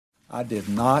I did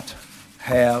not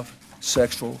have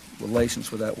sexual relations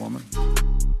with that woman.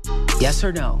 Yes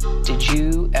or no? Did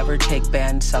you ever take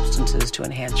banned substances to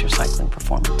enhance your cycling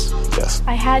performance? Yes.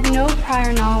 I had no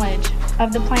prior knowledge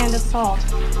of the planned assault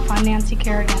on Nancy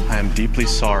Kerrigan. I am deeply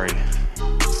sorry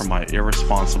for my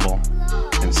irresponsible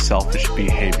and selfish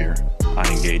behavior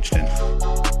I engaged in.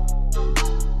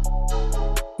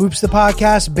 Oops, the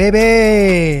podcast,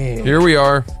 baby. Here we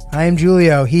are. I am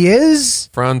Julio. He is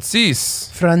Francis.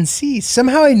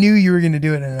 Somehow I knew you were going to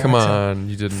do it in an Come accent. on,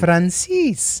 you didn't.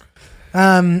 Francis.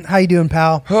 How you doing,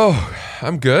 pal? Oh,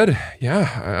 I'm good.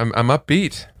 Yeah, I'm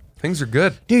upbeat. Things are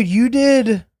good. Dude, you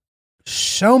did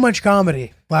so much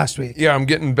comedy last week. Yeah, I'm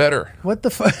getting better. What the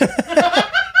fuck?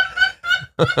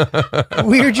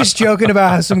 We were just joking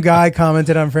about how some guy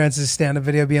commented on Francis' stand-up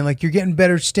video being like, you're getting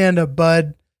better stand-up,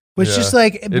 bud. Which Yeah. just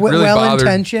like It really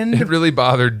well-intentioned. It really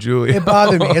bothered Julia. It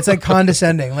bothered me. It's like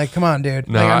condescending. Like, come on, dude.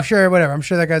 No, Like, I'm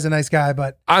sure that guy's a nice guy,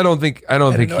 but I don't think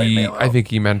annoyed me he. a little. I think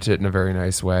he meant it in a very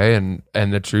nice way, and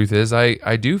the truth is,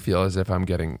 I do feel as if I'm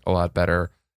getting a lot better,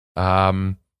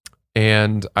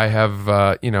 and I have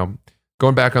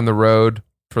going back on the road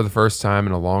for the first time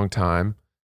in a long time,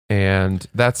 and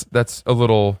that's a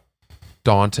little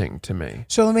daunting to me.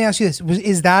 So let me ask you this: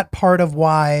 is that part of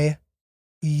why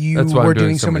you That's why I'm were doing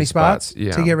doing so many spots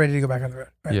Yeah. to get ready to go back on the road?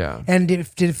 Right. Yeah, And did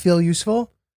it feel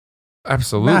useful?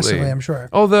 absolutely. Massively, I'm sure.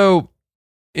 Although,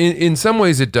 in some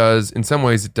ways it does, in some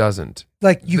ways it doesn't.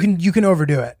 Like you can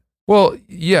overdo it. Well,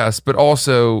 yes, but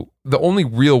also the only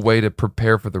real way to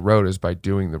prepare for the road is by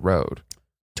doing the road.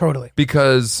 Totally.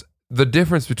 Because the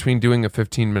difference between doing a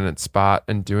 15-minute spot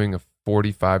and doing a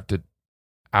 45 to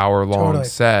hour-long Totally.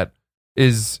 set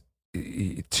is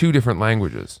two different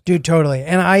languages. Dude, totally.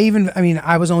 And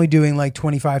I was only doing like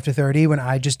 25 to 30 when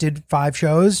I just did 5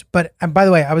 shows. And by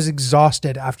the way, I was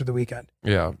exhausted after the weekend.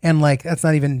 Yeah. And like, that's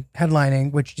not even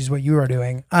headlining, which is what you are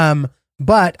doing.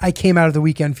 But I came out of the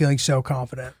weekend feeling so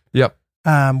confident. Yep.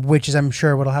 Which is, I'm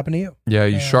sure, what'll happen to you. Yeah,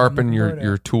 you Yeah, sharpen I'm looking your, forward to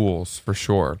your tools for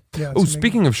sure. Yeah, Oh, it's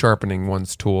speaking of sharpening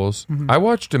one's tools, Mhm. I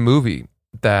watched a movie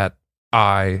that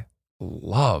I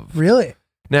love. Really?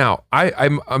 Now,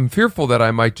 I'm fearful that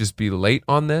I might just be late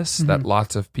on this, that Mhm.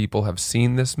 lots of people have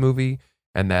seen this movie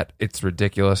and that it's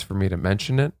ridiculous for me to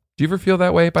mention it. Do you ever feel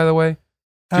that way, by the way?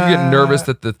 Do you get nervous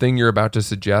that the thing you're about to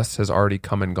suggest has already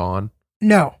come and gone?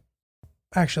 No,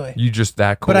 actually. You just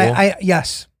that cool? But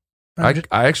yes. I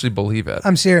actually believe it.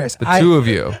 I'm serious. The two of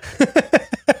you.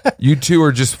 You two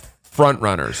are just front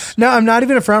runners. No, I'm not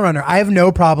even a front runner. I have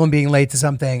no problem being late to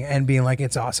something and being like,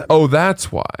 it's awesome. Oh,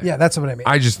 that's why. Yeah, that's what I mean.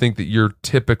 I just think that you're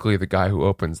typically the guy who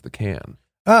opens the can.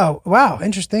 Oh, wow.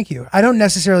 Interesting. Thank you. I don't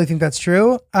necessarily think that's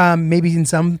true. Maybe in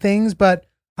some things, but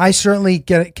I certainly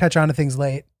catch on to things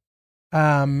late.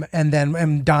 And then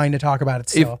I'm dying to talk about it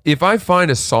still. If I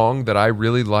find a song that I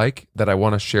really like that I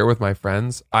want to share with my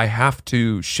friends, I have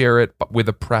to share it with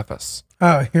a preface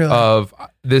Oh, you're like, of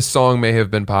this song may have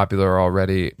been popular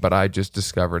already, but I just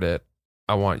discovered it.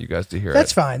 I want you guys to hear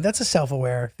that's it. fine. That's a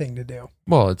self-aware thing to do.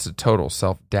 Well, it's a total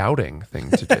self-doubting thing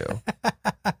to do.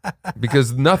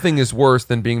 Because nothing is worse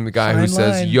than being the guy who Fine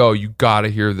says, line. yo, you got to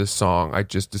hear this song. I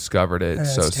just discovered it.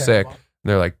 It's so That's sick. terrible. And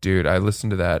they're like, dude, I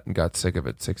listened to that and got sick of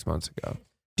it 6 months ago.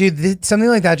 Dude, something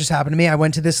like that just happened to me. I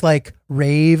went to this like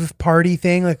rave party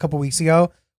thing like a couple weeks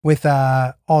ago with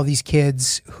all these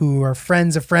kids who are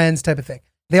friends of friends type of thing.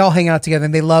 They all hang out together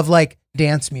and they love like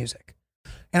dance music.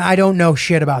 And I don't know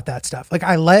shit about that stuff. Like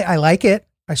I like it.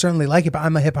 I certainly like it, but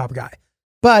I'm a hip hop guy.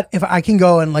 But if I can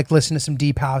go and like listen to some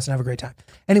deep house and have a great time.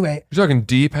 Anyway, You're talking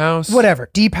deep house? whatever.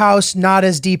 Deep house, not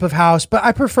as deep of house, but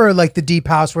I prefer like the deep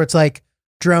house where it's like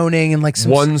droning and like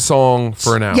some One song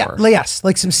for an hour. Yeah, yes,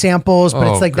 like some samples, but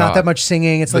Oh, it's like not God. that much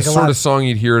singing. It's The like a sort lot of song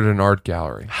you'd hear at an art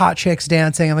gallery. hot chicks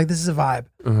dancing. I'm like, this is a vibe.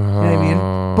 You know what I mean?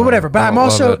 Oh, But whatever. But I I'm don't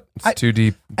also love it. It's too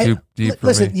deep for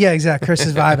listen, me. yeah, exactly. Chris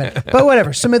is vibing. But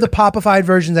whatever. Some of the popified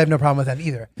versions, I have no problem with that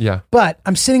either. Yeah. But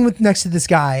I'm sitting next to this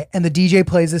guy, and the DJ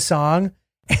plays this song,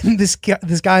 and this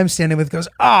guy I'm standing with goes,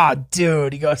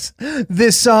 dude. He goes,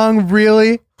 this song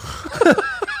really?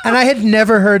 And I had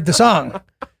never heard the song.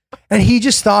 And he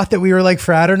just thought that we were like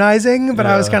fraternizing, but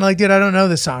I was Yeah. kind of like, dude, I don't know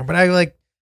this song. But I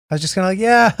was just kind of like,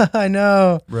 yeah, I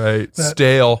know. Right. But-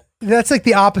 Stale. That's like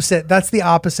the opposite. That's the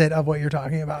opposite of what you're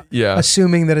talking about. Yeah.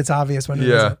 Assuming that it's obvious when it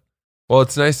Yeah. isn't. Well,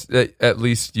 it's nice that at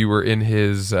least you were in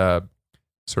his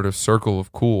sort of circle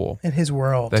of cool, In his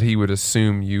world. that he would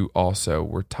assume you also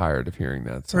were tired of hearing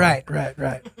that song.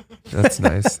 Right. That's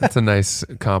nice. That's a nice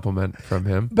compliment from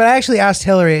him. But I actually asked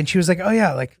Hillary and she was like, oh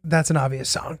yeah, like that's an obvious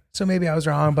song. So maybe I was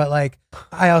wrong, but like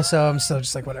I'm still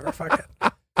just like, whatever, fuck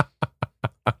it.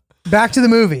 Back to the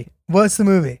movie. What's the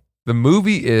movie? The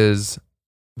movie is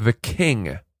The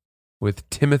King. with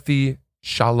Timothy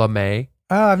Chalamet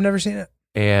Oh, I've never seen it.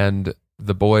 and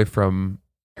the boy from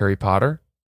Harry Potter.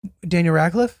 Daniel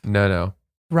Radcliffe? No.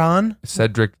 Ron?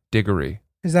 Cedric Diggory.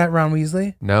 Is that Ron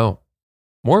Weasley? No.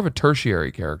 More of a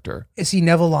tertiary character. Is he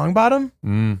Neville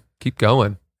Longbottom? Keep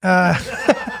going. Uh,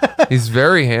 He's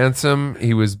very handsome.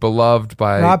 He was beloved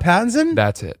by... Rob Pattinson?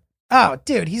 That's it. Oh,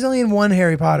 dude, he's only in one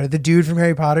Harry Potter. The dude from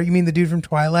Harry Potter. You mean the dude from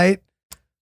Twilight?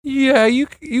 Yeah, you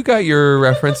got your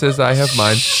references. I have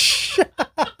mine.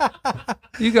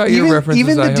 You got your references.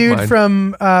 Even I the have dude mine.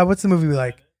 from what's the movie we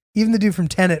like? Even the dude from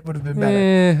Tenet would have been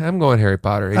better. I'm going Harry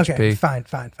Potter. HP. Okay, fine.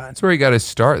 That's where he got his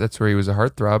start. That's where he was a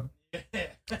heartthrob.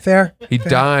 Fair. He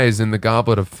dies in the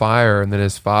Goblet of Fire, and then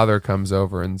his father comes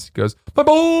over and goes, "My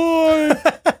boy,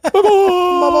 my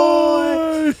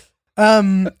boy."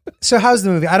 So how's the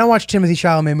movie? I don't watch Timothée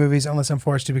Chalamet movies unless I'm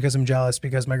forced to because I'm jealous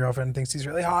because my girlfriend thinks he's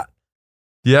really hot.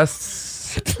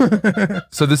 Yes.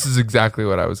 So this is exactly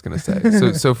what I was going to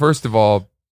say. So first of all,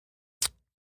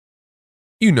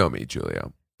 you know me,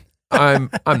 Julio. I'm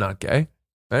not gay,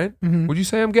 right? Mhm. Would you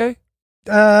say I'm gay?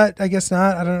 I guess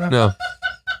not. I don't know. No.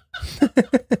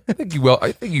 I think you will.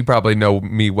 I think you probably know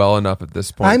me well enough at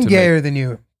this point. I'm to gayer than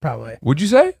you, probably. Would you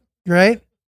say? Right?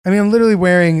 I mean, I'm literally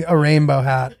wearing a rainbow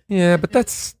hat. Yeah, but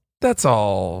that's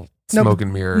all smoke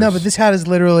and mirrors. No, but this hat is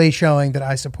literally showing that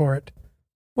I support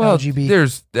LGBT.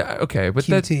 There's okay, but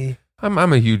that QT.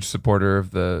 I'm a huge supporter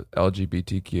of the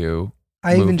LGBTQ.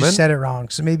 I even movement. just said it wrong,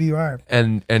 so maybe you are.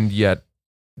 And yet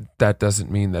that doesn't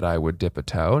mean that I would dip a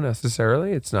toe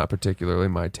necessarily. It's not particularly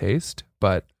my taste,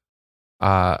 but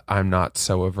I'm not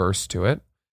so averse to it.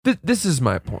 This is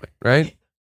my point, right?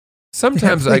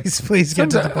 Sometimes please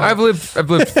get to the point. I've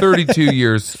lived 32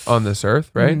 years on this earth,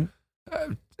 right?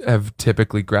 Mhm. Have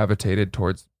typically gravitated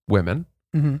towards women,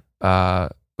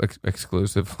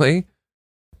 exclusively.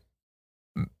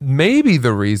 Maybe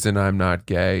the reason I'm not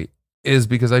gay is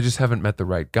because I just haven't met the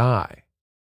right guy.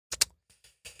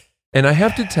 And I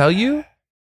have to tell you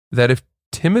that if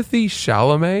Timothée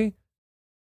Chalamet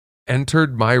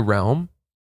entered my realm,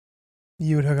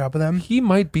 You would hook up with him? he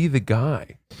might be the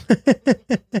guy.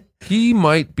 He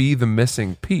might be the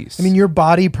missing piece. I mean, your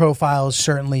body profiles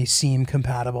certainly seem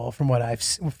compatible from what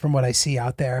I see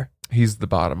out there. he's the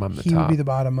bottom. I'm the He top. would be the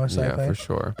bottom most likely. Yeah, for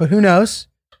sure. But who knows?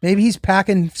 Maybe he's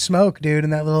packing smoke, dude.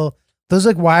 And those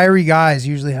like wiry guys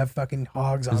usually have fucking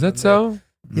hogs on Is them. that so?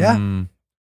 Yeah.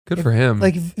 Good for him.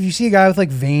 Like if you see a guy with like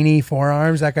veiny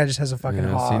forearms, that guy just has a fucking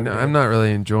Yeah, hog. see, no, dude. I'm not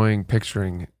really enjoying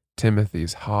picturing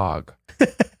Timothy's hog,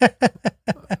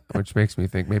 which makes me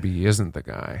think maybe he isn't the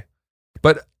guy.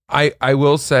 But I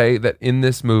will say that in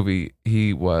this movie,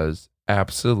 he was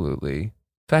absolutely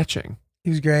fetching. He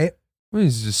was great. I mean,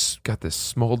 he's just got this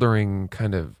smoldering,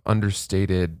 kind of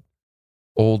understated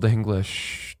Old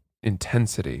English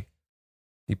intensity.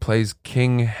 He plays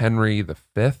King Henry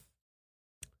V,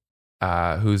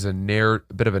 who's a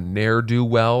bit of a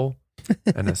ne'er-do-well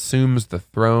and assumes the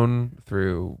throne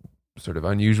through sort of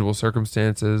unusual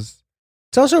circumstances.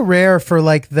 It's also rare for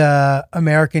like the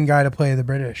American guy to play the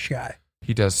British guy,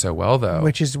 He does so well, though.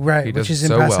 which is right, He which does is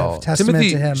so impressive. well. Testament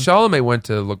Timothy to him. Chalamet went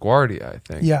to LaGuardia, I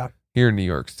think. Yeah, Here in New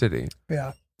York City.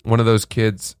 yeah. One of those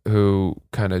kids who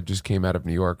kind of just came out of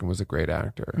New York and was a great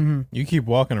actor. Mhm. You keep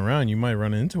walking around, you might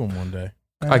run into him one day.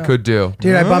 I know. could do.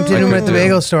 Dude, I bumped I into him could at the do.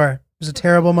 bagel store. It was a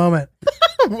terrible moment.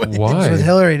 It was Why? with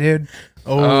Hillary, dude.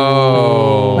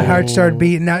 Oh. My heart started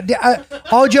beating. Now,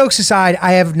 all jokes aside,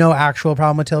 I have no actual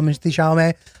problem with Timothée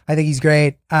Chalamet. I think he's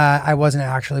great. I wasn't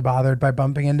actually bothered by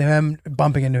bumping into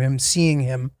him, seeing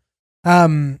him.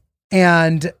 And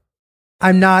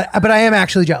I'm not, but I am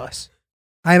actually jealous.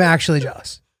 I am actually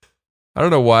jealous. I don't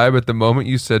know why, but the moment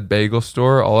you said bagel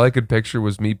store, all I could picture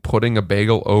was me putting a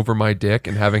bagel over my dick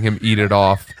and having him eat it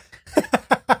off.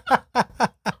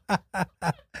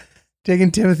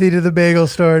 Taking Timothy to the bagel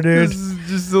store, dude.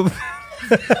 Just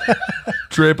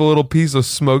drape a little piece of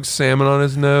smoked salmon on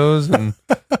his nose and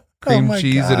cream my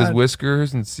cheese at his God.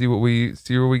 whiskers and see where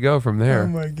we go from there. Oh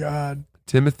my God.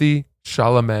 Timothée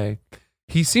Chalamet.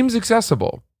 He seems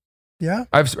accessible. Yeah.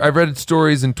 I've read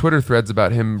stories and Twitter threads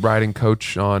about him riding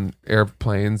coach on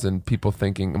airplanes and people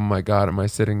thinking, "Oh my God, am I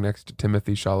sitting next to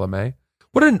Timothée Chalamet?"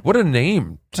 What a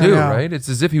name too, know. right? It's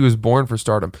as if he was born for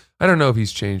stardom. I don't know if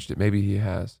he's changed it. Maybe he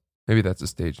has. Maybe that's a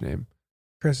stage name.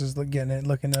 Chris is looking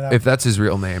it up. If that's his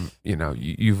real name,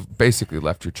 you've basically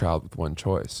left your child with one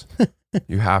choice.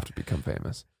 You have to become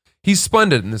famous. He's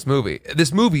splendid in this movie.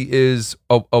 This movie is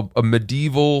a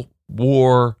medieval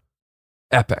war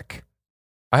epic.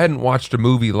 I hadn't watched a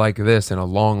movie like this in a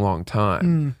long, long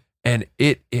time. And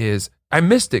it is, I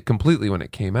missed it completely when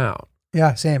it came out.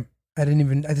 Yeah, same. I didn't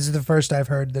even, this is the first I've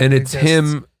heard that And it it's exists.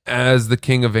 him as the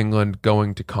King of England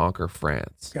going to conquer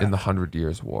France Got in it. the 100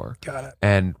 Years' War. Got it.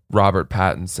 And Robert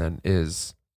Pattinson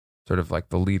is sort of like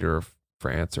the leader of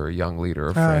France, or a young leader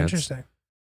of Oh, France. interesting.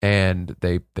 And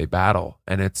they battle,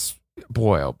 and it's,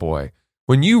 boy, oh boy,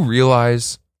 when you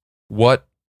realize what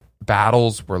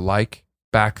battles were like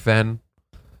back then,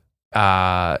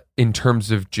 in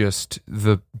terms of just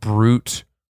the brute,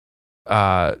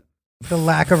 The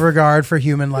lack of regard for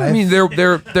human life. I mean,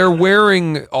 they're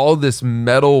wearing all this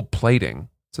metal plating,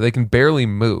 so they can barely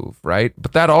move, right?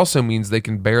 But that also means they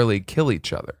can barely kill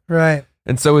each other. right.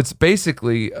 And so it's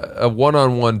basically a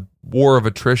one-on-one war of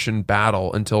attrition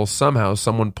battle until somehow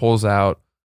someone pulls out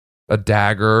a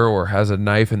dagger or has a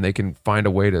knife, and they can find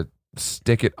a way to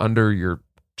stick it under your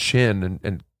chin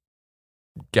and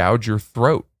gouge your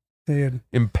throat, Dude.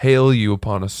 impale you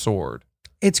upon a sword.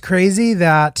 It's crazy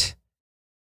that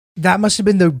must have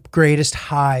been the greatest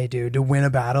high, dude, to win a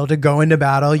battle, to go into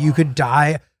battle. You could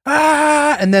die,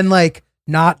 and then like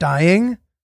not dying.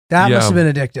 That Yeah. must have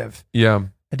been addictive. Yeah.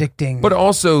 Addicting. But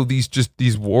also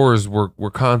these wars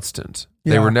were constant.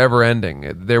 They Yeah. were never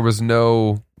ending. There was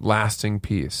no lasting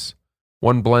peace.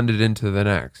 One blended into the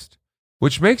next,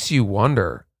 which makes you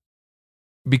wonder,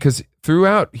 because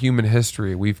throughout human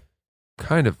history, we've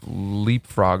kind of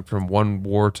leapfrogged from one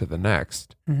war to the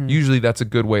next. Mhm. Usually that's a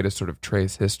good way to sort of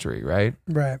trace history, right?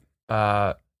 Right.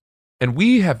 And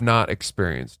we have not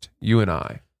experienced, you and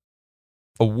I,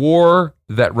 a war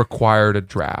that required a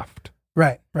draft.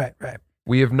 Right.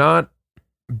 We have not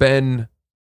been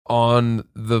on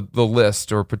the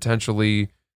list, or potentially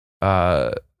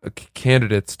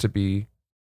candidates to be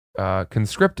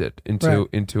conscripted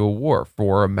into a war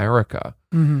for America.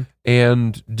 Mm-hmm.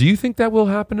 And do you think that will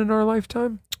happen in our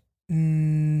lifetime?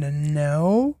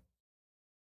 No.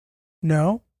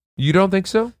 You don't think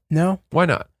so? No. Why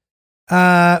not?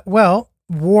 Well,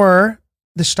 war,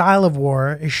 the style of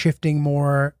war is shifting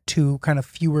more to kind of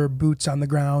fewer boots on the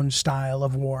ground style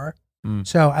of war. Mm.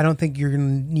 So I don't think you're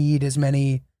going to need as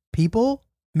many people,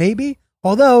 maybe.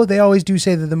 Although they always do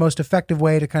say that the most effective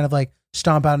way to kind of like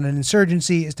stomp out an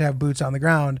insurgency is to have boots on the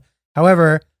ground.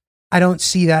 However, I don't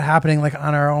see that happening like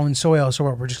on our own soil. So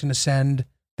we're just going to send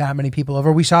that many people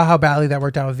over. We saw how badly that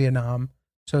worked out with Vietnam.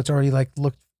 So it's already like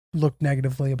looked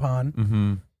negatively upon.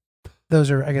 Mm-hmm. Those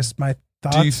are, I guess, my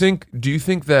thoughts. Do you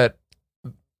think that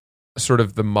sort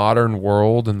of the modern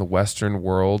world and the Western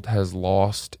world has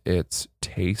lost its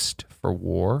taste for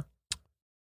war?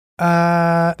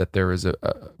 That there is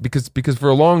because for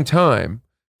a long time,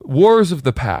 wars of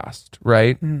the past,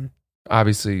 right? Mm.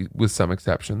 Obviously, with some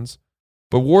exceptions,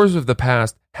 but wars of the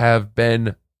past have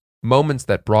been moments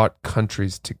that brought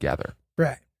countries together,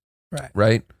 Right.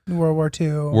 right? World War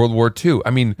II. World War II. I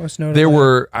mean, Most notably.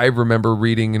 I remember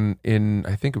reading in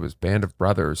I think it was Band of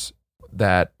Brothers,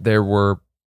 that there were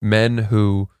men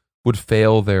who would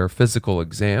fail their physical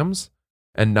exams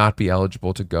and not be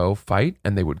eligible to go fight,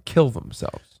 and they would kill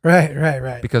themselves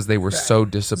Right. because they were so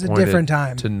It was a disappointed different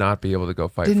time. to not be able to go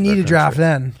fight. Didn't for their need a draft country.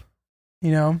 then,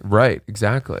 you know? Right,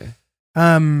 exactly.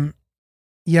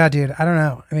 Yeah, dude, I don't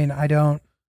know. I mean, I don't.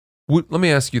 Let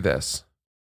me ask you this.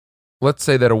 Let's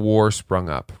say that a war sprung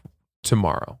up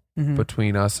tomorrow Mhm.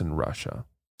 between us and Russia.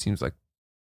 Seems like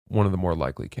one of the more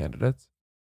likely candidates.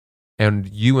 And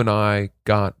you and I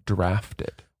got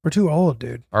drafted. We're too old,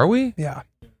 dude. Are we? Yeah.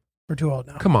 We're too old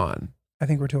now. Come on. I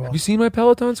think we're too Have you old. seen my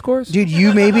Peloton scores? Dude,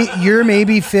 you're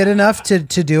maybe fit enough to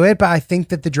do it, but I think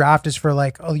that the draft is for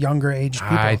like a younger age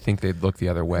people. I think they'd look the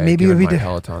other way. Maybe given we my did-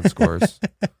 Peloton scores.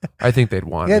 I think they'd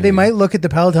want Yeah, they me. might look at the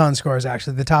Peloton scores,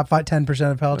 actually, the top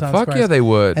 10% of Peloton Fuck scores. yeah, they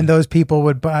would. And those people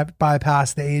would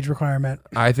bypass the age requirement.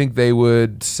 I think they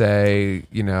would say,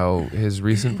 his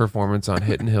recent performance on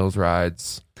Hidden Hills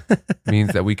rides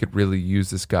means that we could really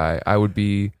use this guy. I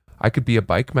could be a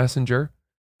bike messenger,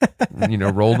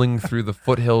 rolling through the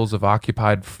foothills of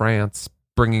occupied France,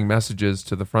 bringing messages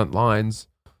to the front lines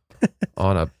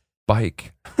on a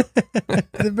bike.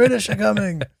 The British are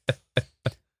coming.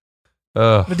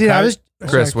 Ugh. But dude, I was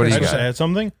Chris, what do I you just got? add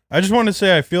something. I just want to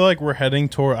say I feel like we're heading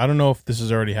toward. I don't know if this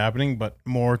is already happening, but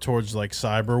more towards like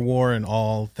cyber war and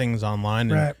all things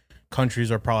online. And Right. countries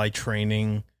are probably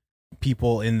training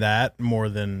people in that more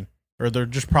than, or they're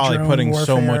just probably Drone putting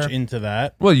so warfare. much into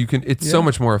that. Well, it's so Yeah.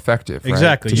 much more effective, right?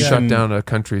 Exactly, To yeah. shut down a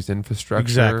country's infrastructure.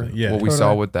 Exactly, yeah. What we saw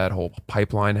Totally. with that whole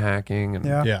pipeline hacking. And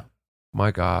Yeah. Yeah.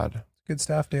 my God. Good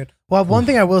stuff, dude. Well, one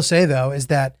thing I will say though is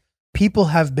that people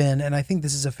have been, and I think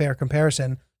this is a fair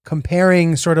comparison,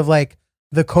 comparing sort of like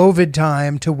the COVID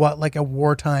time to what like a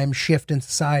wartime shift in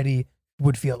society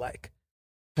would feel like.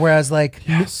 Whereas like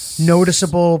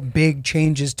noticeable big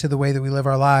changes to the way that we live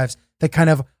our lives that kind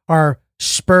of are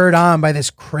spurred on by this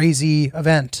crazy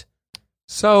event.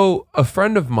 So a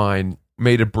friend of mine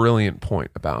made a brilliant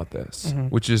point about this,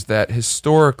 which is that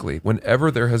historically,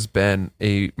 whenever there has been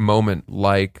a moment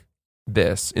like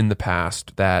this in the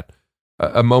past, that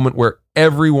a moment where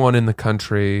everyone in the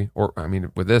country, or I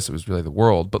mean, with this, it was really the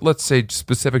world, but let's say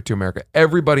specific to America,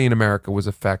 everybody in America was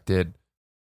affected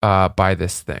by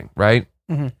this thing, right?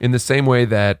 In the same way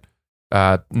that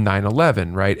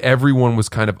 9/11, right? Everyone was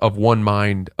kind of one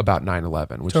mind about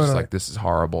 9/11, which is like, this is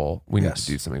horrible. We need to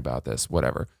do something about this,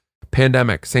 whatever.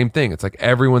 Pandemic, same thing. It's like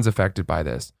everyone's affected by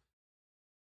this.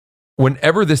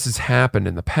 Whenever this has happened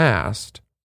in the past,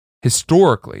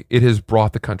 historically, it has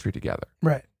brought the country together.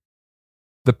 Right.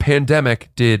 The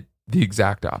pandemic did the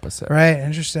exact opposite. Right.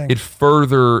 Interesting. It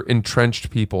further entrenched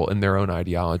people in their own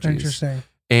ideologies. Interesting.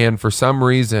 And for some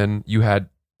reason, you had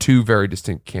two very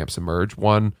distinct camps emerge.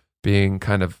 One being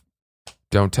kind of,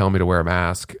 don't tell me to wear a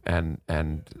mask, and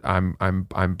I'm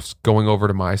going over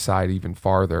to my side even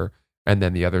farther. And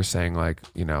then the other saying, like,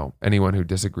 you know, anyone who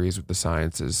disagrees with the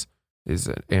science is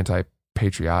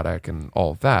anti-patriotic and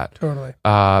all of that. Totally.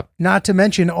 Not to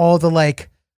mention all the like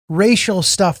racial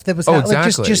stuff that was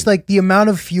exactly. like just like the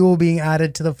amount of fuel being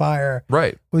added to the fire.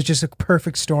 Right. Was just a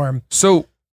perfect storm. So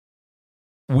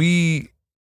we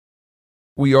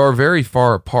are very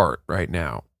far apart right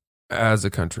now as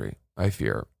a country, I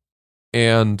fear.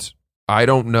 And I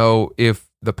don't know if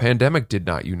the pandemic did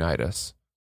not unite us,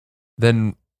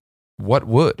 then what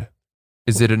would?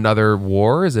 Is it another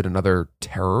war? Is it another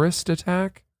terrorist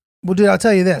attack? Well, dude, I'll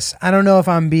tell you this. I don't know if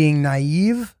I'm being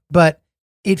naive, but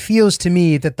it feels to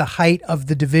me that the height of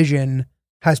the division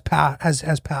has passed. I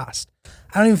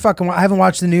don't even I haven't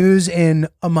watched the news in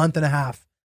a month and a half.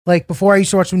 Like before, I used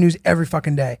to watch the news every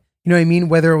fucking day. You know what I mean?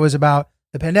 Whether it was about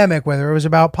the pandemic, whether it was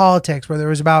about politics, whether it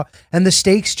was about, and the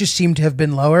stakes just seem to have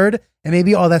been lowered. And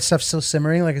maybe all that stuff's still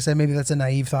simmering. Like I said, maybe that's a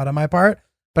naive thought on my part,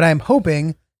 but I'm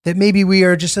hoping that maybe we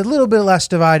are just a little bit less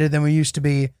divided than we used to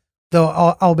be, though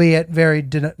albeit very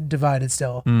divided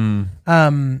still.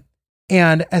 And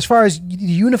as far as the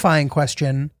unifying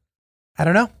question, I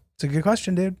don't know. It's a good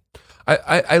question, dude.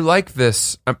 I like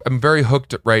this. I'm very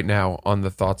hooked right now on the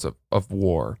thoughts of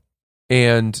war.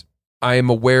 And I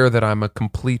am aware that I'm a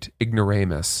complete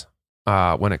ignoramus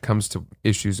when it comes to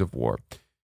issues of war.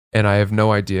 And I have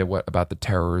no idea what about the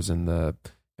terrors and the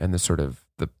sort of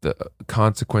the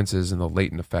consequences and the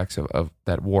latent effects of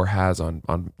that war has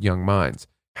on young minds.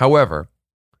 However,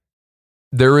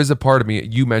 there is a part of me,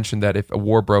 you mentioned that if a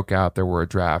war broke out, there were a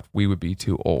draft, we would be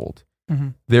too old. Mm-hmm.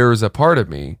 There is a part of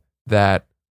me that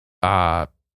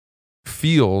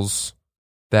feels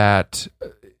that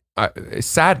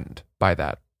saddened by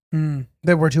that.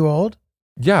 That we're too old?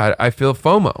 Yeah, I feel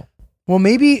FOMO. Well,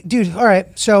 maybe, dude, all right,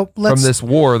 so let's... From this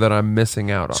war that I'm missing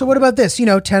out on. So what about this? You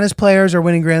know, tennis players are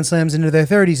winning Grand Slams into their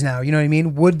 30s now, you know what I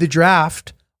mean? Would the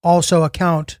draft also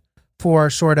account for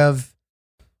sort of,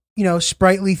 you know,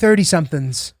 sprightly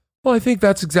 30-somethings? Well, I think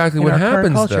that's exactly what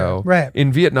happens, though. Right.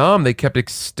 In Vietnam, they kept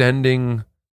extending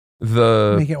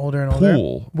the Make it older and pool.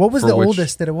 Older. What was the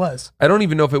oldest that it was? I don't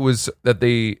even know if it was that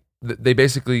they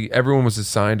basically, everyone was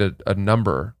assigned a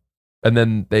number. And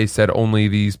then they said only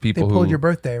these people they pulled who your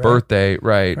birthday,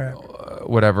 right? Right.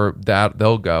 Whatever, that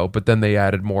they'll go. But then they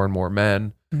added more and more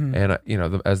men, and you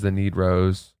know, as the need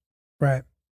rose, right.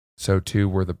 So too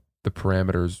were the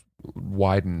parameters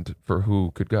widened for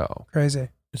who could go. Crazy.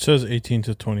 It says 18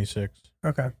 to 26.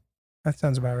 Okay, that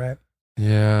sounds about right.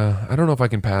 Yeah, I don't know if I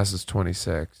can pass as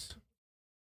 26.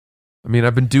 I mean,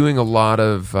 I've been doing a lot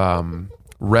of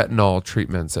retinol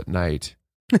treatments at night.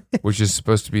 Which is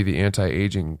supposed to be the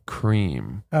anti-aging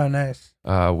cream. Oh, nice.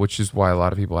 Which is why a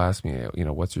lot of people ask me, you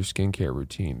know, what's your skincare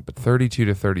routine? But 32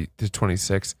 to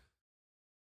 26,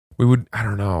 I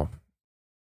don't know.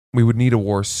 We would need a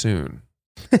war soon.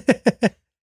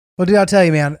 Well, dude, I'll tell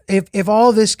you, man, if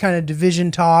all this kind of division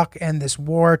talk and this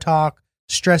war talk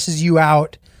stresses you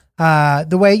out,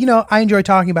 the way, you know, I enjoy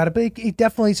talking about it, but it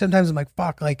definitely sometimes I'm like,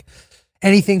 fuck, like,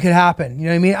 anything could happen. You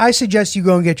know what I mean? I suggest you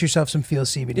go and get yourself some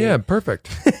Feals CBD. Yeah, perfect.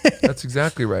 That's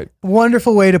exactly right.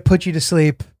 Wonderful way to put you to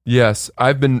sleep. Yes,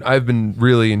 I've been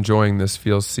really enjoying this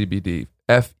Feals CBD.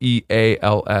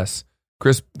 FEALS.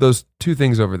 Chris, those two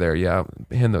things over there, yeah,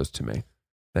 hand those to me.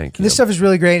 Thank you. This stuff is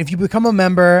really great. If you become a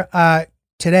member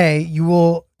today, you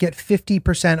will get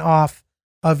 50% off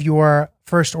of your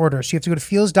first order. So you have to go to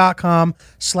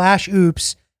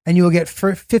feals.com/oops. And you will get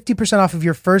 50% off of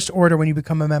your first order when you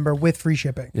become a member with free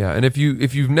shipping. Yeah, and if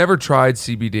you've never tried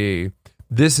CBD,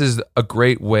 this is a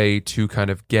great way to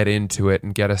kind of get into it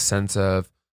and get a sense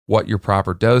of what your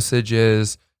proper dosage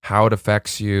is, how it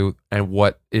affects you, and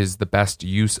what is the best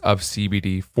use of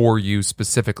CBD for you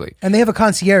specifically. And they have a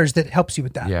concierge that helps you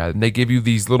with that. Yeah, and they give you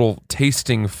these little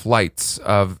tasting flights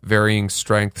of varying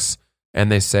strengths,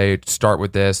 and they say start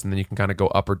with this, and then you can kind of go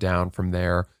up or down from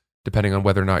there, depending on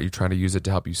whether or not you're trying to use it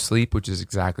to help you sleep, which is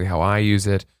exactly how I use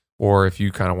it, or if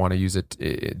you kind of want to use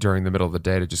it during the middle of the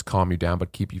day to just calm you down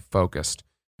but keep you focused.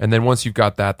 And then once you've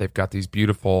got that, they've got these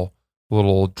beautiful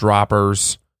little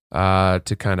droppers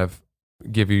to kind of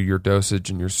give you your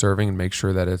dosage and your serving and make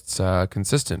sure that it's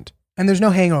consistent. And there's no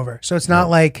hangover. So it's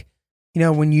not like,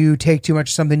 when you take too much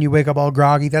of something, you wake up all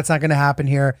groggy. That's not going to happen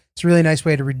here. It's a really nice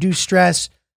way to reduce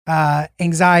stress,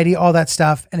 anxiety, all that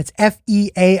stuff. And it's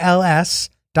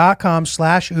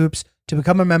feals.com/oops to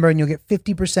become a member, and you'll get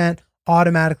 50%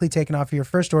 automatically taken off your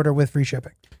first order with free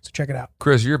shipping. So check it out.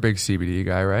 Chris, you're a big CBD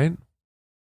guy, right?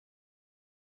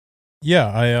 Yeah,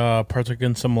 I partook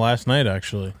in some last night,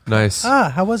 actually. Nice.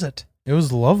 How was it? It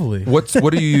was lovely. What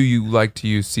do you like to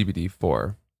use CBD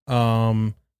for?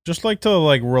 Just like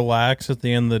to relax at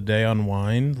the end of the day,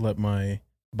 unwind, let my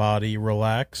body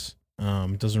relax.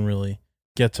 Doesn't really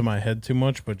get to my head too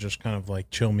much, but just kind of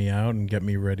chill me out and get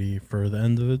me ready for the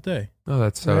end of the day. Oh,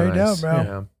 that's so Very nice. dope, bro.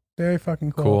 Yeah. Very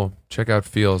fucking cool. Cool. Check out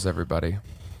Feals, everybody.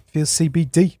 Feels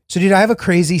CBD. So, dude, I have a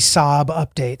crazy sob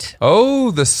update. Oh,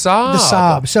 the sob. The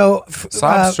sob. So,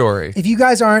 Sob story. If you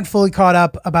guys aren't fully caught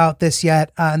up about this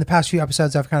yet, in the past few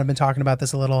episodes, I've kind of been talking about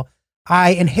this a little.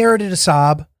 I inherited a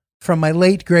sob from my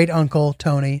late great uncle,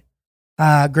 Tony.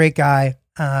 Great guy,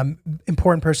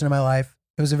 important person in my life.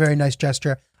 It was a very nice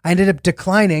gesture. I ended up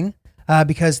declining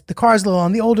because the car is a little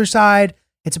on the older side.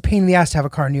 It's a pain in the ass to have a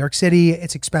car in New York City.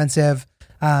 It's expensive.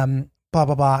 Blah,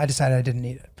 blah, blah. I decided I didn't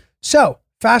need it. So,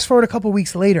 fast forward a couple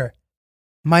weeks later,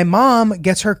 my mom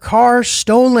gets her car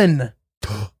stolen.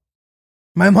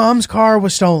 My mom's car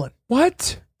was stolen.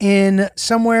 What? In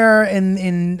somewhere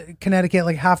in Connecticut,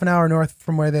 like half an hour north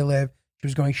from where they live. She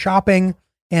was going shopping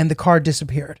and the car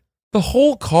disappeared. The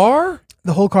whole car?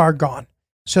 The whole car gone.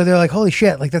 So they're like, holy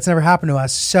shit, that's never happened to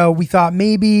us. So we thought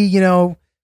maybe,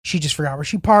 she just forgot where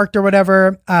she parked or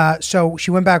whatever. So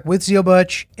she went back with Zeal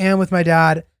Butch and with my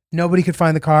dad. Nobody could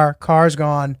find the car. Car's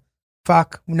gone.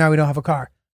 Fuck, now we don't have a car.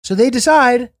 So they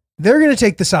decide they're going to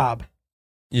take the sob.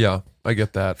 Yeah, I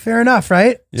get that. Fair enough,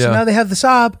 right? Yeah. So now they have the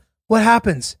sob. What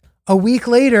happens? A week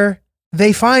later,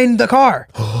 they find the car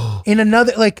in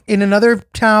another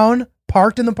town,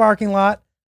 parked in the parking lot.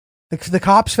 The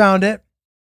cops found it.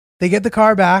 They get the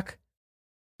car back.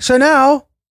 So now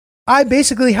I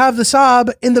basically have the sob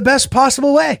in the best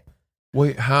possible way.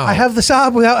 Wait, how? I have the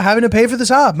sob without having to pay for the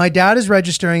sob. My dad is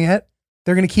registering it.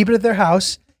 They're going to keep it at their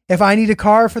house. If I need a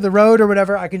car for the road or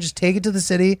whatever, I can just take it to the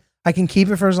city. I can keep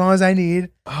it for as long as I need.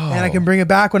 And I can bring it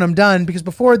back when I'm done, because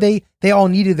before they all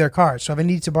needed their cars. So if I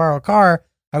needed to borrow a car,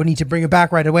 I would need to bring it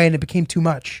back right away, and it became too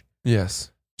much.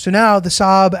 Yes. So now the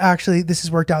sob, actually, this has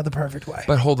worked out the perfect way.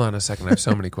 But hold on a second. I have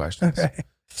so many questions. Okay.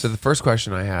 So the first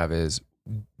question I have is,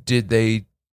 why did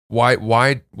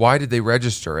they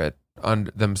register it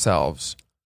on themselves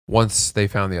once they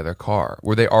found the other car?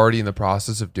 Were they already in the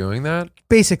process of doing that?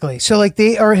 Basically. So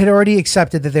they had already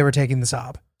accepted that they were taking the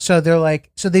sob. So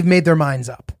they've made their minds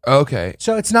up. Okay.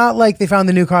 So it's not like they found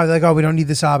the new car. They're like, oh, we don't need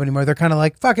the sob anymore. They're kind of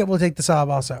like, fuck it, we'll take the sob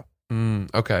also.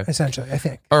 Okay. Essentially, I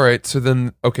think. All right. So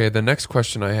then, the next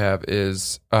question I have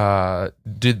is,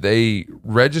 did they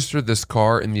register this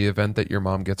car in the event that your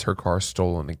mom gets her car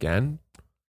stolen again?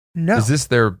 No. Is this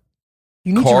their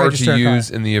You need car register to a car. use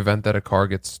in the event that a car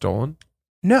gets stolen?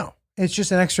 No. It's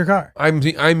just an extra car. I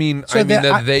mean So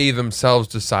that they themselves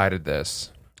decided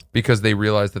this because they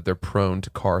realized that they're prone to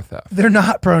car theft. They're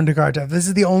not prone to car theft. This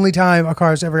is the only time a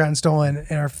car's ever gotten stolen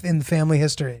in the family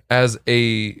history. As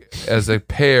a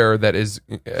pair that is,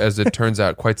 as it turns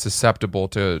out, quite susceptible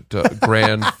to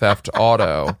grand theft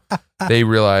auto, they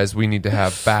realize we need to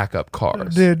have backup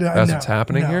cars. Dude, that's no, what's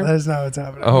happening here? That is not what's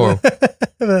happening. Oh.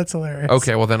 That's hilarious.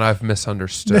 Okay, well then I've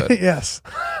misunderstood. Yes.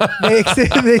 They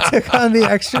took on the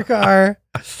extra car.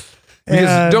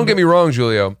 Because don't get me wrong,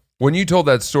 Julio, when you told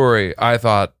that story, I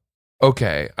thought,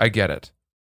 okay, I get it.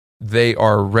 They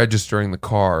are registering the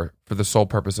car for the sole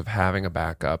purpose of having a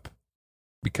backup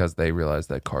because they realize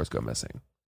that cars go missing.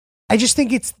 I just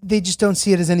think they just don't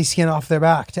see it as any skin off their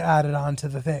back to add it on to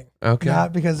the thing. Okay.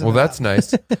 Not because of well, that. that's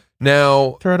nice.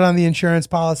 Now, throw it on the insurance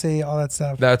policy, all that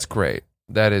stuff. That's great.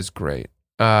 That is great.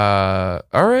 All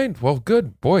right. Well,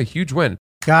 good. Boy, huge win.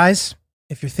 Guys,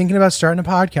 if you're thinking about starting a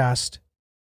podcast,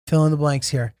 fill in the blanks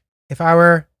here. If I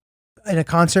were in a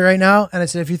concert right now and I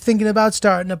said, if you're thinking about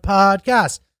starting a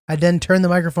podcast, I'd then turn the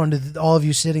microphone to all of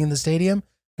you sitting in the stadium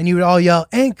and you would all yell,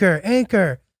 Anchor,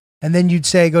 Anchor. And then you'd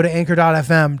say, go to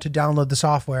anchor.fm to download the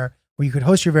software, where you could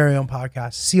host your very own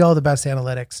podcast, see all the best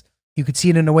analytics. You could see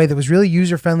it in a way that was really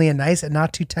user-friendly and nice and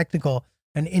not too technical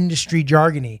and industry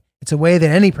jargony. It's a way that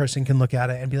any person can look at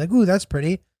it and be like, ooh, that's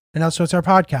pretty. And also it's our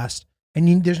podcast.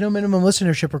 And there's no minimum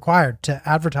listenership required to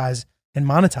advertise and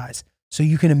monetize. So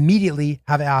you can immediately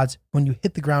have ads when you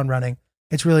hit the ground running.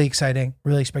 It's really exciting,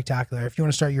 really spectacular. If you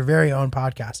want to start your very own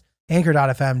podcast,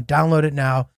 Anchor.fm, download it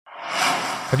now.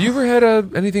 Have you ever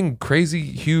had anything crazy,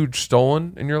 huge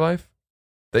stolen in your life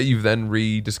that you've then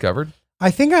rediscovered? I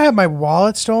think I had my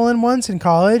wallet stolen once in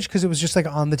college because it was just like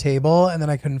on the table and then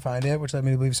I couldn't find it, which led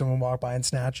me to believe someone walked by and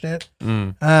snatched it.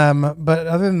 But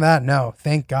other than that, no,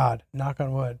 thank God. Knock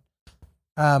on wood.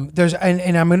 I'm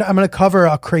gonna cover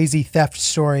a crazy theft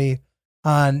story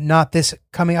on not this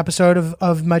coming episode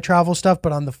of my travel stuff,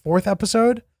 but on the 4th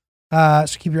episode. So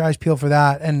keep your eyes peeled for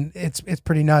that. And it's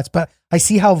pretty nuts, but I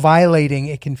see how violating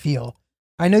it can feel.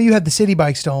 I know you had the city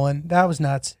bike stolen. That was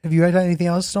nuts. Have you had anything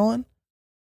else stolen?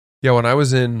 Yeah, when I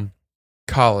was in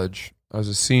college, I was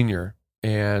a senior,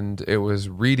 and it was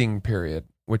reading period,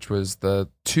 which was the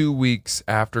 2 weeks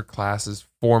after classes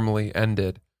formally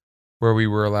ended, where we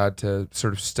were allowed to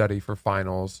sort of study for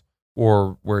finals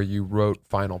or where you wrote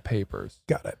final papers.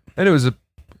 Got it. And there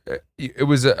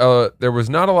was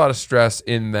not a lot of stress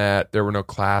in that there were no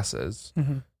classes.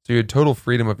 Mm-hmm. So you had total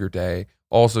freedom of your day.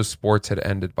 Also, sports had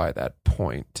ended by that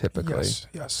point, typically.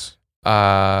 Yes.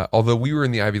 Although we were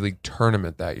in the Ivy League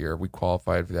tournament that year, we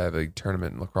qualified for the Ivy League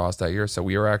tournament in lacrosse that year. So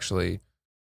we actually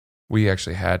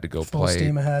had to go Full play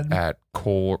steam ahead.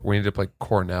 we needed to play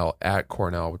Cornell at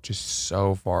Cornell, which is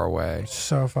so far away.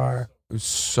 So far. It was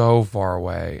so far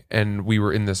away. And we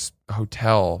were in this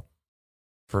hotel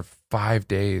for 5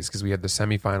 days because we had the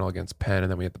semifinal against Penn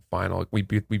and then we had the final. We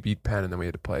beat Penn and then we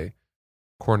had to play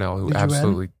Cornell, who Did you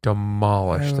absolutely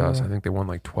demolished us. I think they won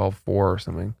like 12-4 or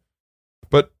something.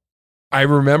 But I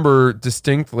remember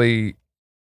distinctly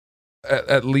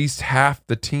at least half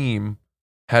the team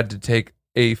had to take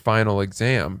a final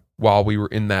exam while we were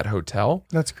in that hotel.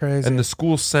 That's crazy. And the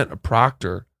school sent a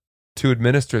proctor to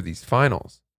administer these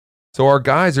finals. So our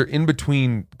guys are in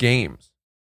between games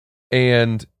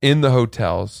and in the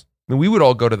hotels. I mean, we would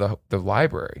all go to the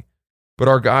library, but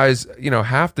our guys,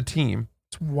 half the team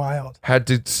it's wild. had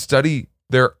to study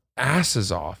their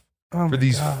asses off for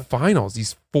these finals,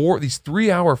 these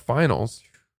 3-hour finals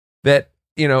that,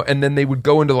 and then they would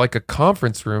go into like a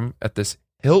conference room at this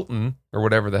Hilton or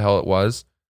whatever the hell it was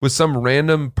with some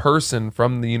random person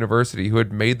from the university who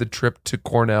had made the trip to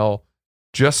Cornell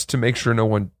just to make sure no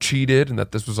one cheated and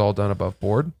that this was all done above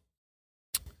board.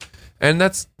 And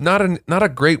that's not a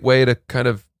great way to kind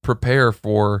of prepare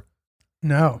for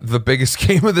the biggest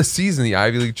game of the season, the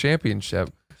Ivy League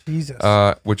championship. Jesus.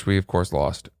 Which we of course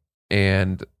lost.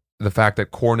 And the fact that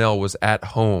Cornell was at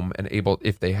home and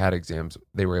if they had exams,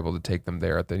 they were able to take them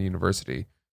there at the university,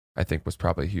 I think was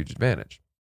probably a huge advantage.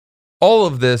 All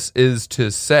of this is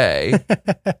to say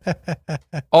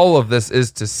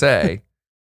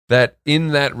that in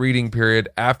that reading period,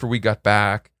 after we got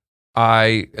back,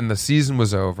 and the season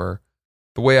was over,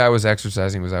 the way I was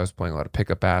exercising was I was playing a lot of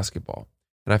pickup basketball.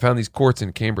 And I found these courts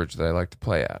in Cambridge that I like to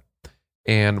play at.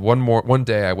 And one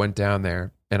day I went down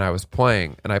there and I was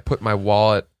playing and I put my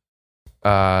wallet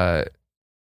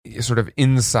sort of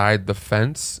inside the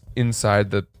fence,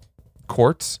 inside the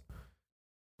courts,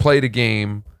 played a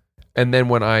game, and then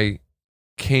when I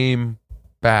came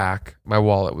back, my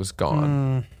wallet was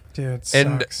gone. Dude, it sucks.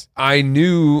 And I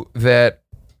knew that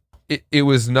it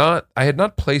was not, I had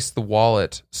not placed the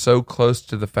wallet so close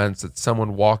to the fence that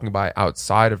someone walking by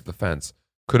outside of the fence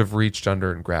could have reached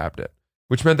under and grabbed it,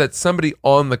 which meant that somebody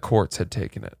on the courts had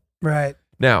taken it. Right.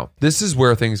 Now, this is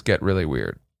where things get really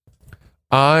weird.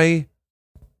 I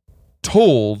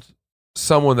told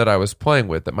someone that I was playing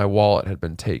with that my wallet had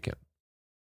been taken.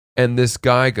 And this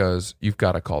guy goes, "You've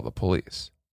got to call the police."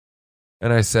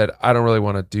 And I said, "I don't really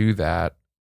want to do that."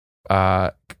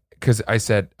 Because I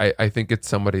said, I think it's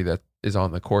somebody that is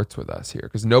on the courts with us here.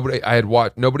 Because nobody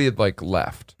had like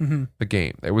left the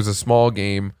game. It was a small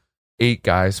game, 8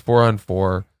 guys,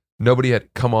 4-on-4. Nobody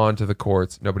had come on to the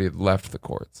courts. Nobody had left the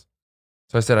courts.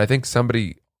 So I said, I think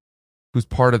somebody who's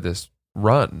part of this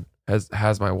run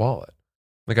has my wallet.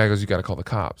 The guy goes, "You got to call the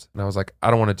cops." And I was like, "I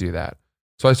don't want to do that."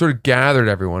 So I sort of gathered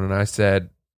everyone and I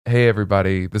said, "Hey,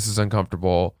 everybody, this is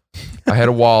uncomfortable. I had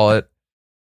a wallet.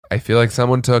 I feel like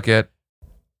someone took it.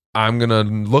 I'm going to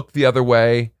look the other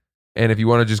way. And if you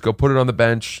want to just go put it on the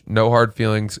bench, no hard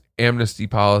feelings, amnesty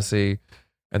policy."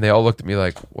 And they all looked at me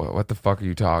like, what the fuck are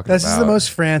you talking about? This is the most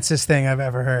Francis thing I've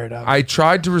ever heard of. I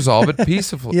tried to resolve it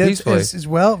peacefully. It's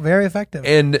very effective.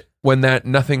 And when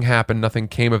nothing happened, nothing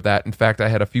came of that. In fact, I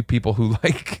had a few people who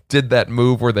did that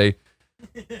move where they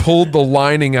pulled the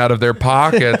lining out of their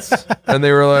pockets, and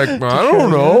they were like, I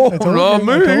don't know, not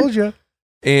me. I told you.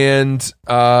 And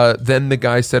then the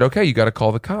guy said, okay, you got to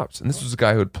call the cops. And this was a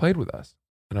guy who had played with us.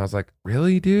 And I was like,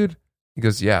 really, dude? He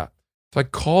goes, yeah. So I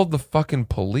called the fucking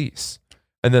police.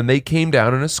 And then they came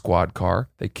down in a squad car.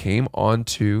 They came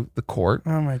onto the court.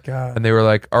 Oh, my God. And they were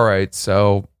like, all right,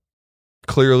 so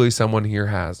clearly someone here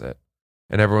has it.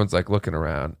 And everyone's like looking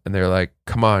around. And they're like,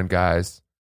 come on, guys.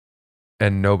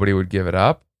 And nobody would give it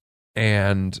up.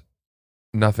 And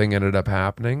nothing ended up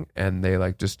happening. And they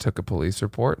like just took a police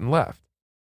report and left.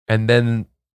 And then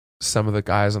some of the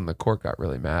guys on the court got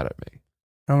really mad at me.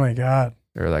 Oh, my God.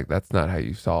 They were like, that's not how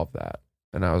you solve that.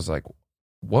 And I was like,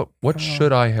 what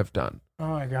should I have done? Oh,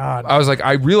 my God. I was like,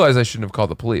 I realized I shouldn't have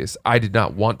called the police. I did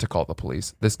not want to call the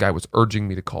police. This guy was urging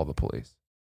me to call the police.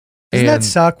 Doesn't that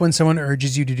suck when someone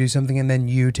urges you to do something and then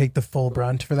you take the full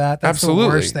brunt for that? That's absolutely the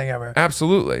worst thing ever.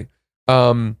 Absolutely.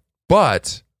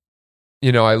 But,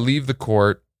 you know, I leave the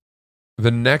court.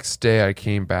 The next day I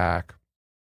came back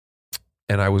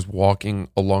and I was walking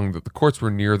along, the courts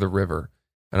were near the river.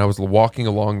 And I was walking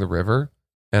along the river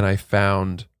and I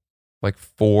found like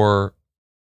 4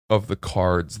 of the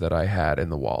cards that I had in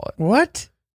the wallet. What?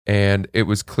 And it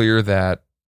was clear that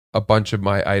a bunch of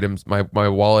my items, my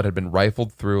wallet had been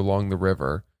rifled through along the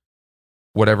river.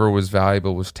 Whatever was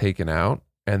valuable was taken out,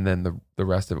 and then the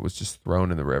rest of it was just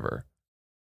thrown in the river.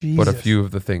 Jesus. But a few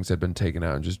of the things had been taken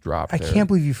out and just dropped I there. can't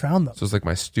believe you found them. So it's like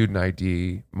my student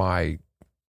ID, my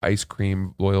ice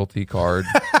cream loyalty card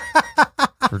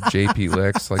for JP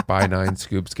Licks, like buy 9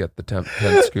 scoops, get the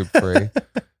 10th scoop free.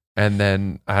 And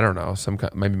then, I don't know,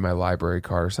 maybe my library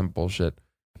card or some bullshit.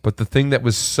 But the thing that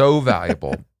was so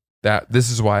valuable, that this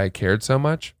is why I cared so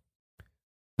much,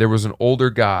 there was an older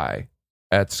guy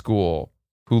at school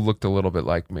who looked a little bit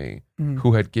like me,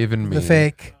 who had given me the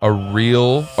fake. a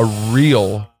real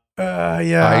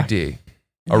ID,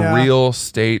 a real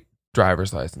state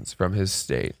driver's license from his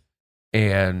state.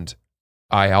 And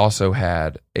I also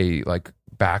had a like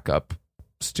backup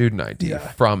student ID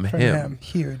from him.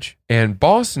 Huge. And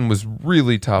Boston was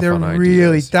really tough on IDs.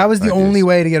 Really, that was the only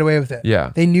way to get away with it.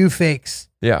 Yeah. They knew fakes.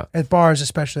 Yeah. At bars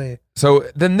especially. So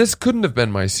then this couldn't have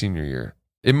been my senior year.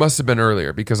 It must have been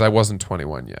earlier because I wasn't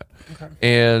 21 yet. Okay.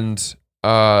 And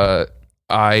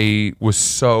I was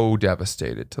so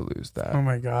devastated to lose that. Oh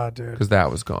my God, dude. Because that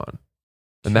was gone.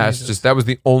 And that was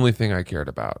the only thing I cared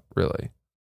about, really.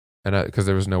 And because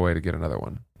there was no way to get another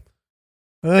one.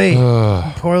 Hey,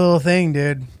 poor little thing,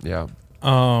 dude. Yeah.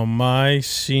 I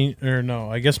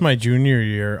guess my junior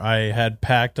year, I had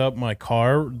packed up my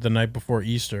car the night before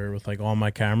Easter with like all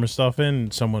my camera stuff in,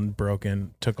 and someone broke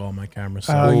in, took all my camera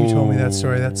stuff. Oh, you told me that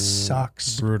story. That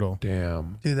sucks. Brutal.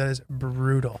 Damn. Dude, that is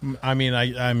brutal. I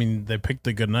mean, they picked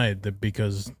a good night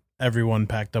because everyone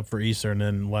packed up for Easter and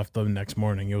then left the next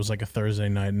morning. It was like a Thursday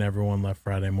night and everyone left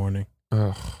Friday morning.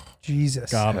 Ugh.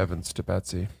 Jesus. God heavens to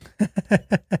Betsy.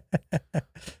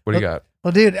 What do you got?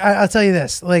 Well, dude, I'll tell you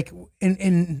this. Like,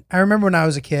 I remember when I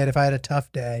was a kid, if I had a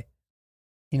tough day,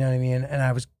 you know what I mean? And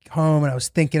I was home and I was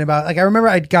thinking about, like, I remember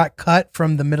I got cut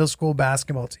from the middle school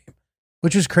basketball team,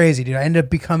 which was crazy, dude. I ended up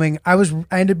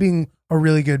being a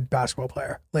really good basketball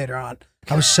player later on.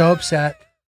 I was so upset.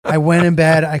 I went in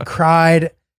bed, I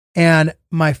cried, and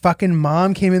my fucking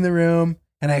mom came in the room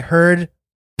and I heard,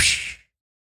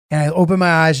 and I opened my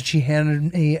eyes and she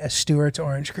handed me a Stewart's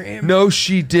orange cream. No,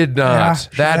 she did not.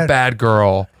 Yeah, bad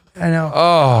girl. I know.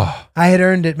 Oh. I had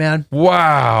earned it, man.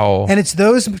 Wow. And it's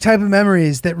those type of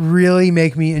memories that really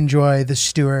make me enjoy the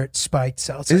Stewart spiked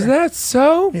seltzer. Is that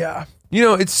so? Yeah. You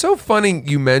know, it's so funny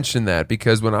you mentioned that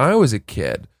because when I was a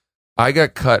kid, I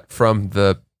got cut from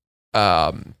the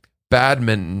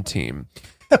badminton team.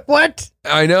 What?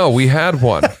 I know. We had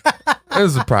one. It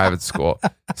was a private school.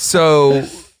 So...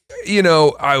 You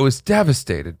know, I was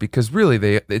devastated because really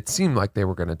it seemed like they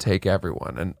were going to take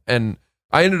everyone. And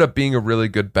I ended up being a really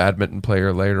good badminton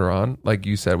player later on, like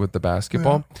you said with the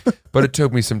basketball. Yeah. But it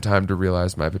took me some time to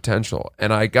realize my potential.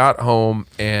 And I got home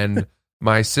and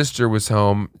my sister was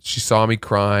home. She saw me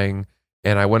crying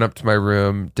and I went up to my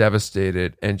room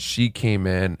devastated and she came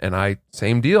in and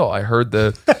same deal. I heard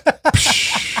the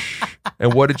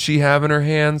and what did she have in her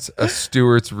hands? A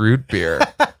Stewart's root beer.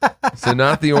 So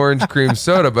not the orange cream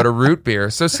soda, but a root beer.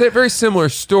 So very similar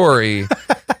story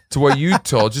to what you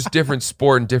told, just different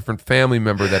sport and different family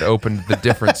member that opened the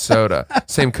different soda.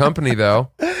 Same company though.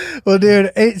 Well,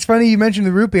 dude, it's funny you mentioned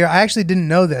the root beer. I actually didn't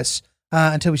know this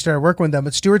until we started working with them,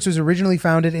 but Stewart's was originally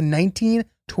founded in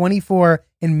 1924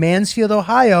 in Mansfield,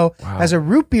 Ohio as a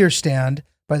root beer stand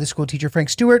by the school teacher Frank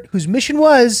Stewart, whose mission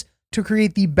was to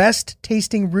create the best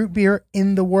tasting root beer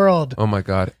in the world. Oh my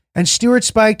God. And Stuart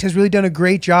Spiked has really done a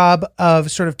great job of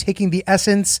sort of taking the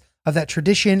essence of that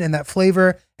tradition and that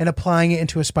flavor and applying it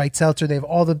into a spiked seltzer. They have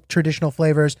all the traditional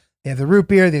flavors. They have the root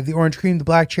beer, they have the orange cream, the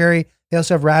black cherry. They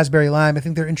also have raspberry lime. I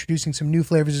think they're introducing some new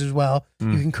flavors as well.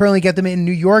 You can currently get them in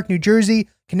New York, New Jersey,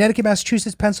 Connecticut,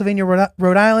 Massachusetts, Pennsylvania,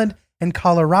 Rhode Island, and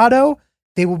Colorado.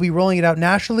 They will be rolling it out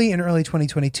nationally in early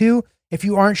 2022. If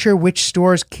you aren't sure which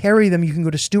stores carry them, you can go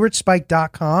to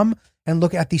stuartspiked.com and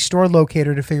look at the store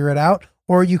locator to figure it out.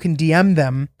 Or you can DM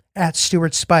them at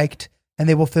Stuart Spiked, and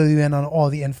they will fill you in on all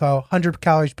the info. 100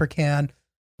 calories per can,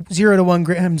 0 to 1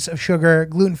 grams of sugar,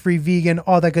 gluten-free, vegan,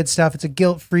 all that good stuff. It's a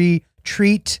guilt-free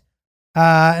treat.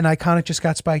 And Iconic just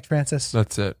got spiked, Francis.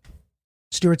 That's it.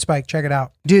 Stuart Spike, check it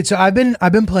out, dude. So I've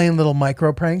been playing little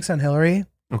micro pranks on Hillary,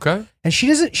 Okay. and she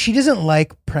doesn't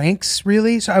like pranks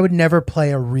really. So I would never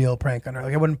play a real prank on her.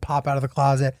 Like I wouldn't pop out of the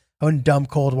closet. I wouldn't dump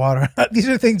cold water. These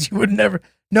are things you would never.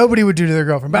 Nobody would do to their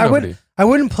girlfriend. But Nobody. I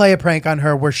wouldn't play a prank on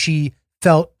her where she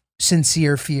felt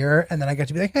sincere fear, and then I got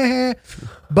to be like, hey.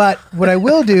 But what I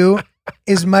will do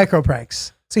is micro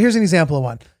pranks. So here's an example of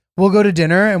one. We'll go to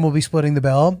dinner and we'll be splitting the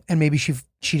bill, and maybe she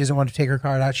doesn't want to take her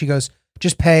card out. She goes,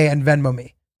 just pay and Venmo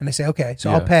me. And I say, okay, so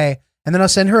I'll pay. And then I'll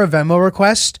send her a Venmo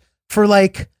request for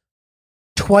like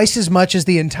twice as much as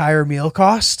the entire meal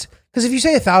cost. Because if you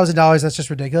say $1,000, that's just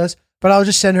ridiculous. But I'll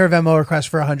just send her a Venmo request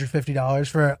for $150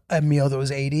 for a meal that was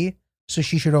 $80. So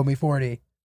she should owe me $40.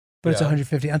 But it's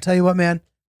 $150. I'll tell you what, man,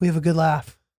 we have a good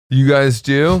laugh. You guys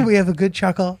do? We have a good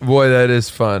chuckle. Boy, that is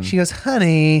fun. She goes,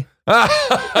 honey.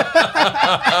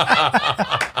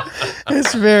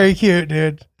 It's very cute,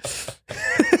 dude.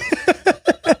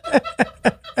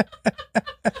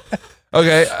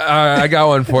 Okay, I got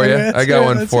one for you. Let's I got hear it,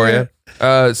 one let's for hear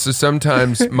you. So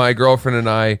sometimes my girlfriend and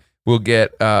I will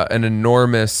get an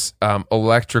enormous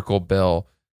electrical bill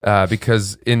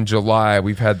because in July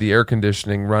we've had the air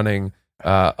conditioning running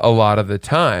a lot of the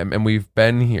time, and we've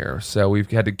been here, so we've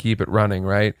had to keep it running,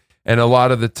 right? And a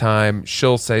lot of the time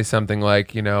she'll say something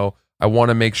like, you know, I want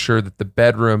to make sure that the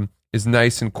bedroom is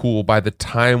nice and cool by the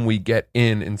time we get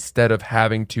in, instead of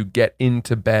having to get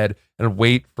into bed and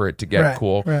wait for it to get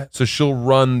cool. Right. So she'll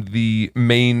run the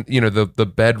main, you know, the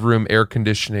bedroom air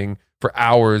conditioning for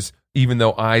hours, even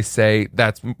though I say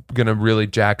that's going to really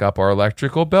jack up our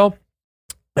electrical bill.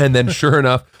 And then sure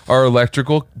enough, our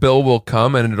electrical bill will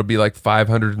come and it'll be like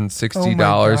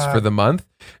 $560 for the month.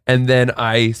 And then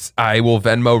I will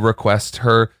Venmo request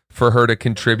her for her to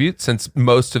contribute, since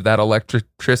most of that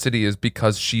electricity is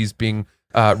because she's being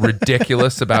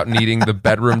ridiculous about needing the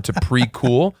bedroom to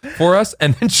pre-cool for us.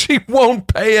 And then she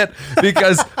won't pay it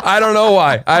because I don't know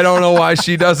why. I don't know why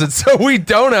she does it. So we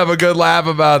don't have a good laugh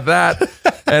about that.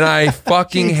 And I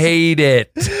fucking hate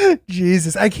it.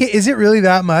 Jesus. I can't. Is it really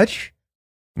that much?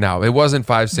 No, it wasn't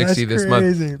 $560 this month. I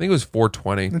crazy. think it was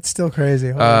 $420. It's still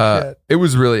crazy. Holy shit. It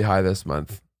was really high this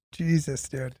month. Jesus,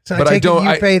 dude. So But I I take don't- it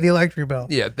you I- pay the electric bill.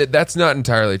 Yeah, that's not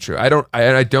entirely true. I don't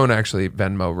actually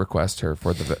Venmo request her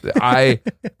for I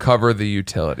cover the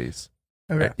utilities.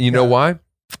 Okay. You know why?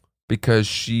 Because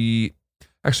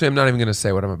actually, I'm not even going to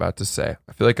say what I'm about to say.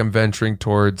 I feel like I'm venturing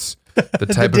towards the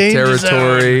type of danger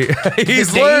territory.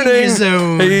 He's learning.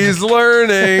 zone. He's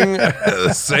learning.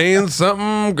 Saying something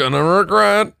I'm gonna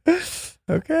regret.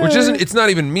 Okay. Which it's not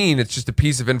even mean. It's just a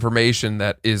piece of information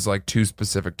that is like too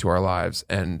specific to our lives.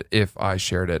 And if I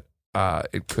shared it,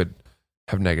 it could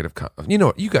have negative. You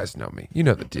know, you guys know me. You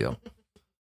know the deal.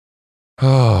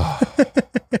 Oh,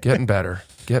 getting better,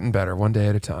 one day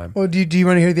at a time. Well, do you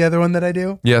want to hear the other one that I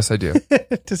do? Yes, I do.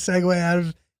 To segue out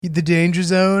of the danger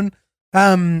zone,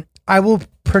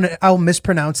 I'll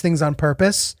mispronounce things on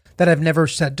purpose that I've never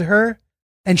said to her,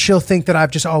 and she'll think that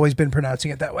I've just always been pronouncing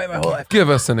it that way my whole life. Give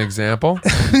us an example.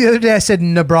 The other day I said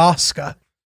Nebraska.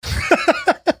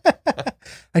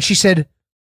 And she said,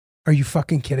 "Are you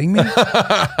fucking kidding me?"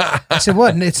 I said,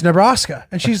 "What? It's Nebraska."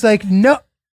 And she's like, "No."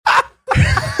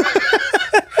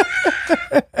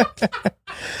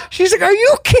 She's like, "Are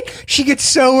you kidding?" She gets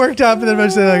so worked up, and then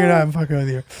eventually like, "No, I'm fucking with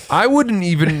you." I wouldn't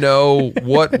even know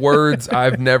what words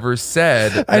I've never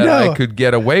said that I know. I could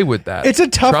get away with that. It's a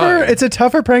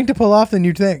tougher prank to pull off than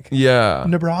you'd think. Yeah.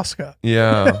 Nebraska.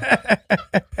 Yeah.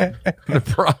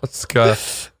 Nebraska.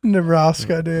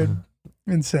 Nebraska, dude.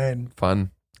 Insane.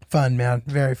 Fun. Fun, man.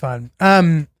 Very fun.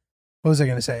 What was I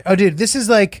gonna say? Oh, dude, this is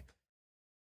like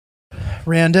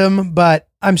random, but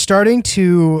I'm starting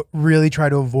to really try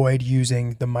to avoid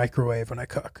using the microwave when I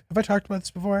cook. Have I talked about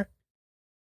this before?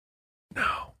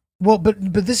 No. Well, but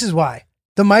this is why.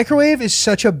 The microwave is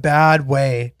such a bad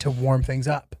way to warm things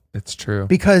up It's true.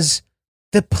 because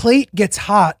the plate gets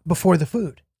hot before the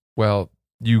food. Well,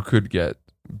 you could get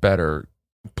better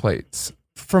plates.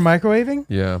 For microwaving?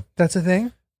 Yeah. That's a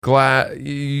thing?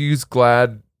 You use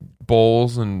Glad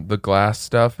bowls and the glass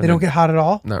stuff. They don't get hot at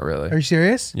all? Not really. Are you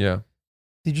serious? Yeah.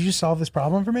 Did you just solve this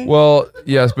problem for me? Well,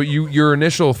 yes, but your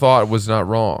initial thought was not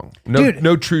wrong. Dude.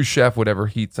 No true chef would ever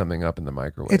heat something up in the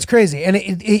microwave. It's crazy. And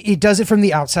it does it from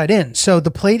the outside in. So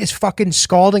the plate is fucking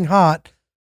scalding hot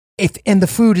and the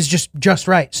food is just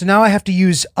right. So now I have to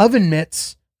use oven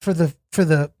mitts for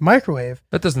the microwave.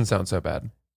 That doesn't sound so bad.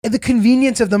 And the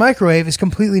convenience of the microwave is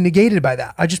completely negated by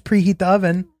that. I just preheat the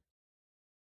oven.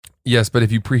 Yes, but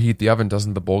if you preheat the oven,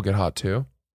 doesn't the bowl get hot too?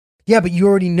 Yeah, but you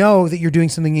already know that you're doing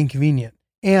something inconvenient.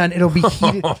 And it'll be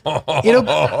heated.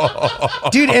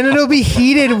 It'll be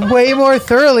heated way more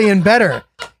thoroughly and better.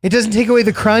 It doesn't take away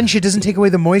the crunch. It doesn't take away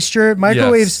the moisture.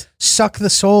 Microwaves suck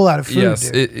the soul out of food.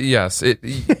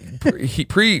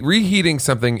 Reheating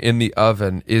something in the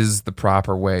oven is the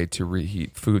proper way to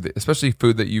reheat food, especially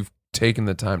food that you've taken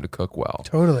the time to cook well.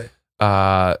 Totally.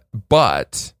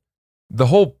 But the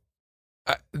whole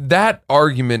that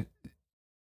argument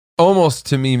almost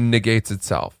to me negates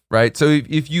itself, right? So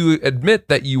if you admit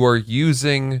that you are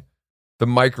using the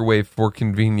microwave for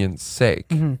convenience sake,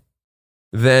 Mm-hmm.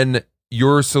 then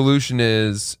your solution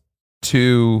is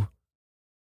to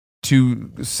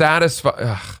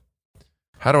satisfy.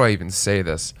 How do I even say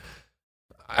this?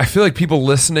 I feel like people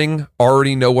listening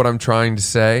already know what I'm trying to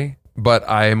say, but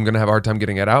I am going to have a hard time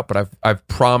getting it out. But I've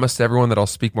promised everyone that I'll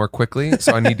speak more quickly,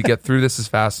 so I need to get through this as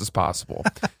fast as possible.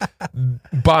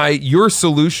 Your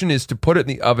solution is to put it in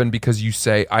the oven because you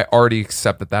say, I already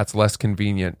accept that that's less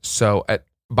convenient. So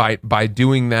by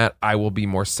doing that, I will be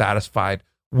more satisfied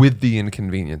with the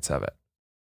inconvenience of it.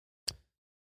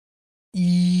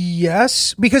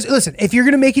 Yes, because listen, if you're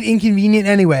going to make it inconvenient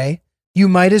anyway, you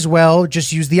might as well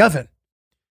just use the oven.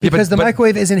 Because the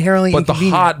microwave is inherently inconvenient. But the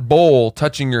hot bowl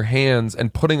touching your hands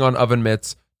and putting on oven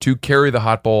mitts to carry the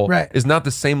hot bowl is not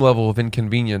the same level of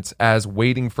inconvenience as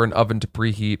waiting for an oven to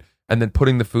preheat and then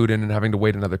putting the food in and having to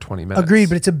wait another 20 minutes. Agreed,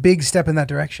 but it's a big step in that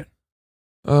direction.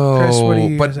 Oh, Chris, what do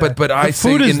you but I the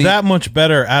food is that much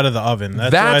better out of the oven.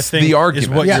 That's what I think the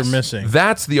argument. Is what you're missing.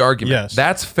 That's the argument. Yes.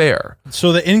 That's fair.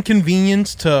 So the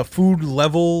inconvenience to food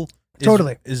level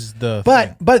is the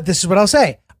thing. But this is what I'll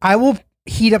say. I will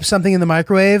heat up something in the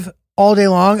microwave all day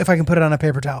long if I can put it on a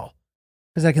paper towel.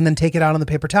 Because I can then take it out on the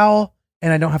paper towel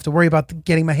and I don't have to worry about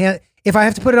getting my hand. If I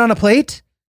have to put it on a plate,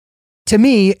 to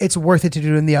me, it's worth it to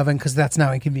do it in the oven because that's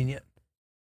now inconvenient.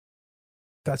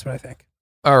 That's what I think.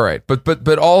 All right,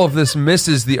 but all of this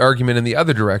misses the argument in the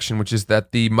other direction, which is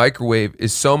that the microwave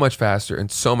is so much faster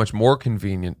and so much more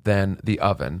convenient than the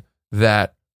oven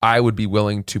that I would be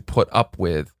willing to put up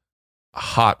with a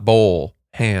hot bowl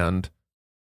hand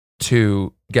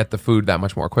to get the food that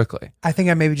much more quickly. I think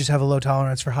I maybe just have a low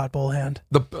tolerance for hot bowl hand.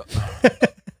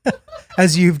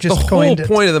 As you've just coined it. The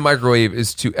whole point of the microwave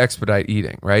is to expedite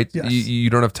eating, right? Yes. You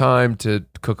don't have time to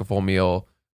cook a full meal.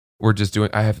 We're just doing,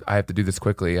 I have to do this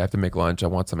quickly. I have to make lunch. I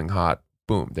want something hot.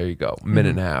 Boom, there you go. Minute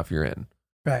and a half, you're in.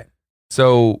 Right.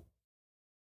 So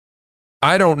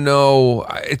I don't know.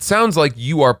 It sounds like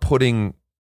you are putting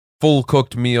full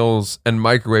cooked meals and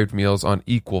microwaved meals on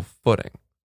equal footing.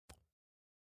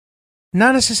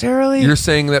 Not necessarily. You're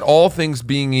saying that all things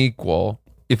being equal,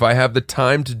 if I have the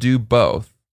time to do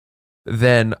both,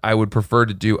 then I would prefer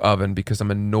to do oven because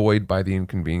I'm annoyed by the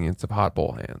inconvenience of hot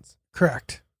bowl hands.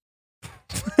 Correct.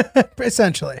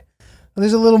 Essentially. Well,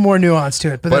 there's a little more nuance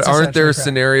to it. But aren't there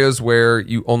scenarios where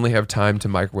you only have time to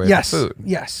microwave the food?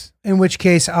 Yes. In which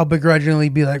case, I'll begrudgingly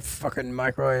be like, fucking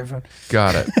microwave.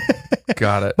 Got it.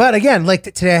 Got it. But again, like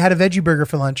today I had a veggie burger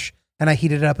for lunch and I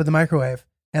heated it up in the microwave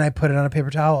and I put it on a paper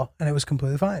towel and it was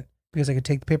completely fine because I could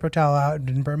take the paper towel out and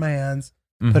didn't burn my hands,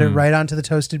 put it right onto the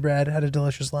toasted bread, had a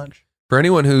delicious lunch. For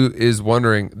anyone who is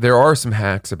wondering, there are some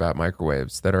hacks about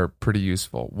microwaves that are pretty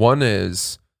useful. One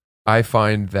is, I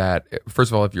find that,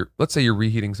 first of all, let's say you're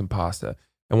reheating some pasta,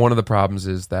 and one of the problems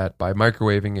is that by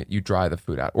microwaving it, you dry the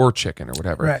food out, or chicken or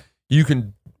whatever. Right. You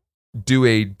can do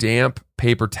a damp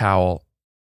paper towel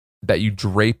that you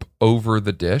drape over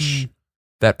the dish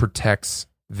that protects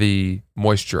the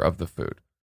moisture of the food.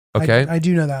 Okay? I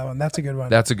do know that one. That's a good one.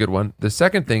 That's a good one. The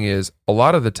second thing is, a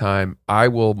lot of the time, I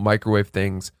will microwave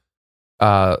things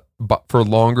but for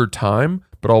longer time,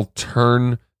 but I'll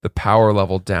turn the power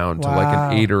level down to like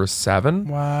an 8 or a 7.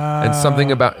 Wow. And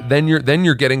something about then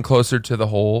you're getting closer to the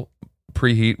whole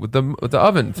preheat with the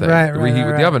oven thing. Right, reheat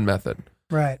with the oven method.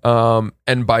 Right.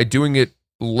 And by doing it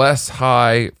less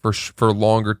high for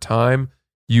longer time,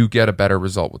 you get a better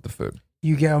result with the food.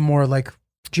 You get a more like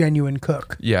genuine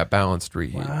cook. Yeah, balanced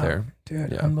reheat there.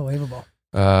 Dude, yeah. Unbelievable.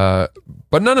 But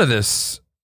none of this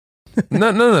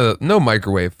no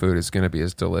microwave food is going to be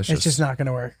as delicious. It's just not going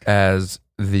to work. As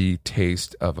the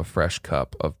taste of a fresh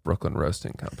cup of Brooklyn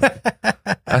Roasting Company.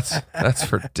 That's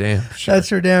for damn sure. That's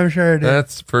for damn sure, dude.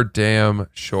 That's for damn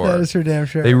sure. That is for damn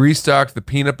sure. They restocked the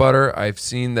peanut butter. I've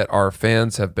seen that our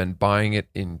fans have been buying it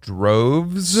in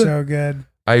droves. So good.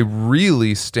 I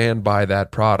really stand by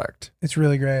that product. It's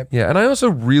really great. Yeah, and I also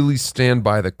really stand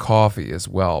by the coffee as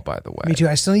well, by the way. Me too.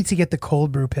 I still need to get the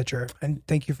cold brew pitcher. And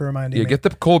thank you for reminding me. Yeah, get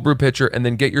the cold brew pitcher and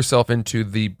then get yourself into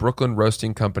the Brooklyn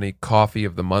Roasting Company Coffee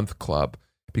of the Month Club,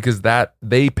 because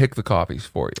they pick the coffees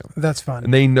for you. That's fun.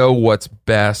 And they know what's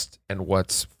best and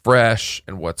what's fresh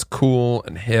and what's cool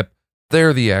and hip.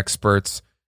 They're the experts.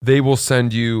 They will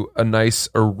send you a nice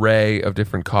array of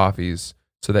different coffees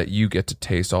so that you get to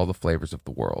taste all the flavors of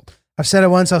the world. I've said it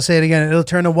once, I'll say it again. It'll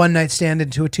turn a one-night stand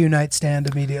into a two-night stand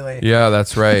immediately. Yeah,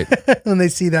 that's right. When they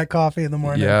see that coffee in the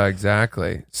morning. Yeah,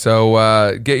 exactly.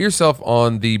 So get yourself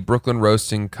on the Brooklyn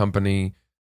Roasting Company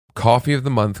Coffee of the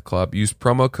Month Club. Use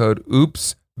promo code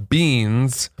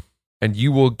OOPSBEANS and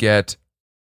you will get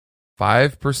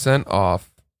 5%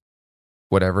 off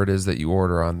whatever it is that you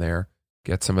order on there.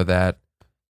 Get some of that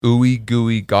ooey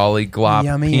gooey golly glop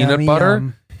Yummy, peanut yummy, butter.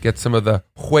 yum. Get some of the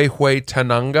Hui Hui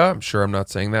Tananga. I'm sure I'm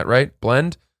not saying that right.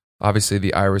 Blend. Obviously,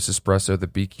 the Iris Espresso, the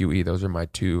BQE. Those are my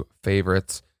two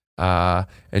favorites. And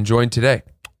join today.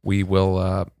 We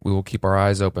will keep our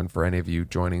eyes open for any of you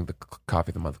joining the Coffee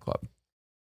of the Month Club.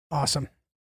 Awesome.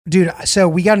 Dude, so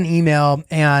we got an email,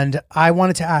 and I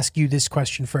wanted to ask you this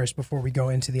question first before we go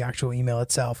into the actual email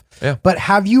itself. Yeah. But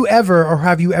have you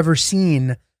ever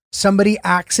seen somebody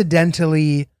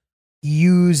accidentally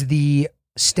use the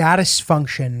status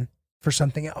function for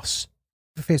something else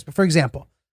for Facebook? For example,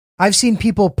 I've seen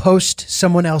people post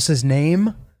someone else's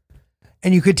name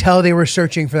and you could tell they were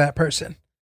searching for that person,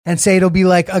 and say it'll be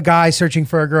like a guy searching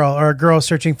for a girl or a girl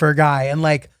searching for a guy. And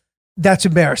like, that's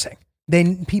embarrassing.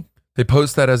 They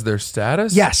post that as their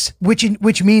status? Yes.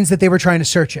 Which means that they were trying to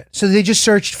search it. So they just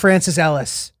searched Francis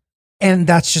Ellis, and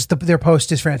that's just their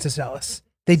post is Francis Ellis.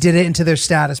 They did it into their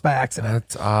status by accident.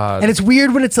 That's odd. And it's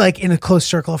weird when it's like in a close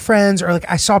circle of friends, or like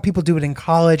I saw people do it in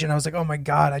college and I was like, oh my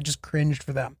God, I just cringed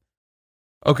for them.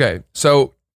 Okay.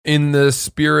 So in the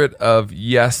spirit of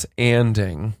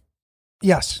yes-anding.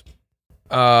 Yes.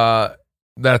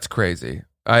 That's crazy.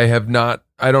 I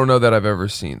don't know that I've ever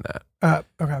seen that.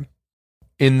 Okay.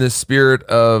 In the spirit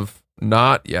of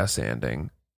not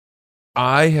yes-anding,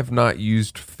 I have not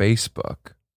used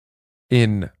Facebook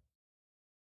in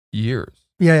years.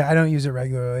 Yeah, I don't use it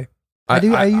regularly.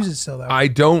 I use it still though. I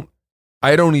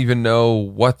don't even know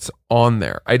what's on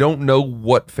there. I don't know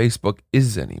what Facebook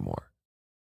is anymore.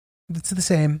 It's the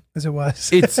same as it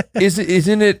was.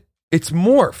 Isn't it? It's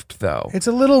morphed though. It's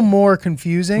a little more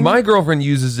confusing. My girlfriend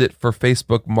uses it for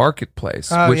Facebook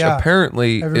Marketplace, which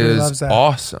apparently Everybody loves is that.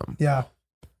 awesome. Yeah.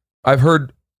 I've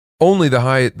heard only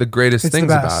the greatest It's the things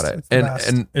best. about it. It's the best.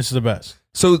 And It's the best.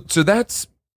 so that's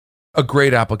a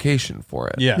great application for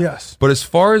it. Yeah. Yes. But as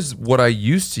far as what I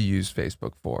used to use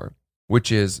Facebook for,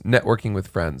 which is networking with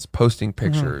friends, posting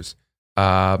pictures,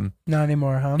 Not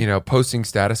anymore, huh? posting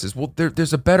statuses. Well,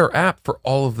 there's a better app for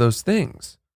all of those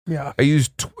things. Yeah. I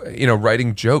used,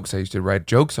 writing jokes. I used to write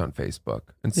jokes on Facebook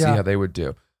and see how they would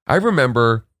do. I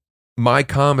remember my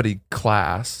comedy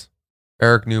class,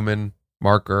 Eric Newman,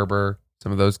 Mark Gerber,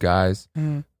 some of those guys,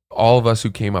 all of us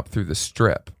who came up through the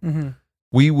Strip. Mm-hmm.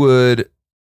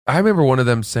 I remember one of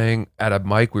them saying at a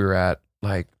mic we were at,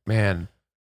 like, man,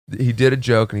 he did a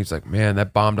joke and he's like, man,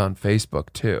 that bombed on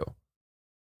Facebook too. And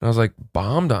I was like,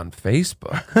 bombed on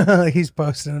Facebook? He's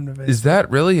posting them to Facebook. Is that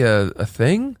really a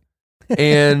thing?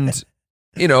 And,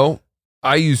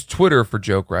 I use Twitter for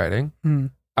joke writing.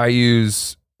 I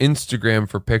use Instagram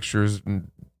for pictures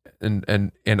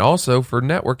and also for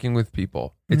networking with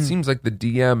people. It seems like the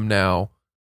DM now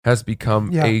has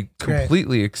become a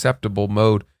completely acceptable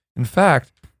mode. In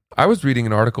fact, I was reading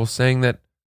an article saying that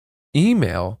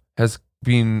email has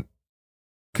been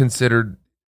considered,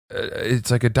 it's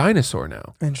like a dinosaur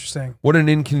now. Interesting. What an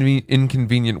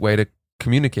inconvenient way to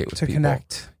communicate with people.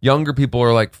 Connect. Younger people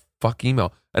are like, fuck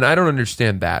email. And I don't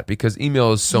understand that because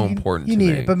email is so important to me.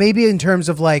 You need it. But maybe in terms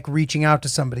of like reaching out to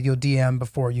somebody, you'll DM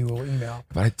before you will email.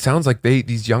 But it sounds like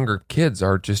these younger kids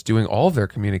are just doing all of their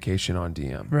communication on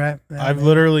DM. Right. Yeah, I've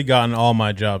literally gotten all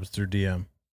my jobs through DM.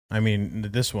 I mean,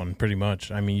 this one pretty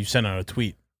much. I mean, you send out a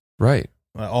tweet. Right.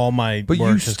 All my But work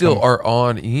you has still come- are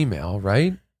on email,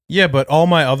 right? Yeah, but all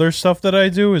my other stuff that I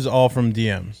do is all from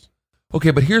DMs.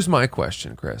 Okay, but here's my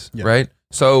question, Chris, Yeah. right?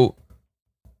 So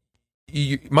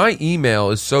my email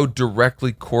is so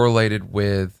directly correlated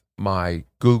with my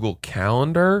Google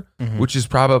Calendar, which is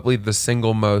probably the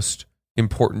single most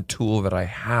important tool that I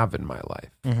have in my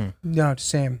life. No, it's the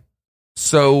same.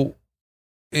 So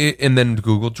and then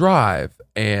Google Drive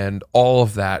and all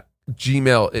of that,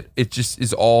 Gmail, it just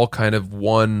is all kind of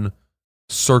one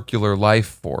circular life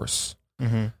force.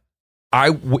 Mm-hmm.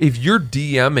 If you're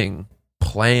DMing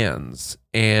plans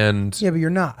and Yeah, but you're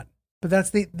not. But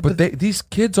that's these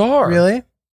kids are really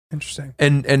interesting.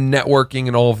 And networking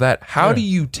and all of that. How Yeah. do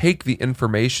you take the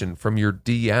information from your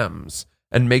DMs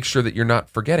and make sure that you're not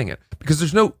forgetting it? Because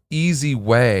there's no easy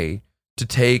way to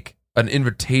take an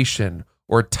invitation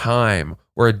or a time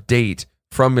or a date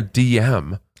from a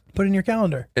DM Put it in your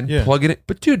calendar. and Yeah. plug it in.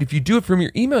 But dude, if you do it from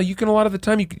your email, you can a lot of the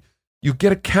time you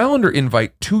get a calendar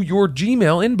invite to your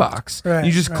Gmail inbox. Right,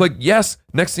 You just right. click yes.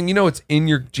 Next thing you know, it's in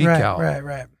your Gcal.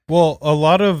 Right. Well, a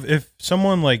lot of, if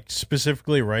someone like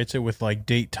specifically writes it with like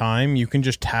date time, you can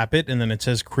just tap it and then it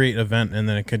says create event and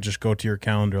then it could just go to your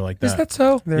calendar like that. Is that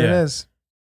so? There Yeah. it is.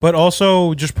 But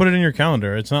also just put it in your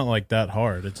calendar. It's not like that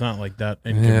hard. It's not like that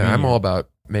inconvenient. Yeah, I'm all about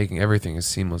making everything as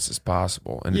seamless as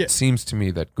possible, and Yeah. it seems to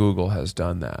me that Google has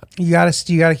done that. You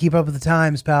gotta keep up with the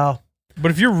times, pal.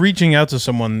 But if you're reaching out to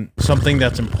someone, something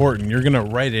that's important, you're going to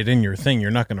write it in your thing. You're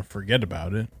not going to forget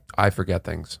about it. I forget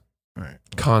things All right.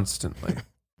 constantly.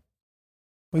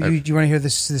 Well, do you want to hear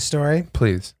this story?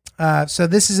 Please. So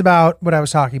this is about what I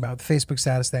was talking about, the Facebook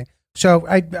status thing. So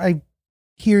I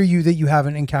hear you that you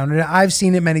haven't encountered it. I've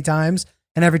seen it many times,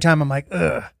 and every time I'm like,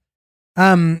 ugh.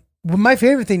 Well, my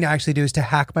favorite thing to actually do is to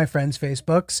hack my friends'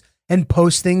 Facebooks and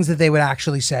post things that they would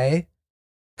actually say.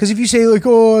 Because if you say like,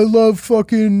 oh, I love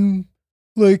fucking,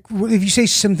 like, if you say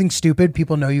something stupid,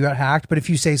 people know you got hacked. But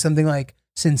if you say something like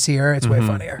sincere, it's way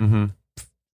funnier. Mm-hmm.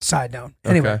 Side note.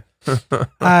 Anyway.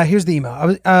 Okay. Here's the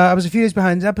email. I was a few days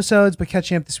behind episodes, but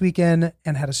catching up this weekend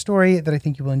and had a story that I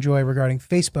think you will enjoy regarding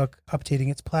Facebook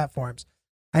updating its platforms.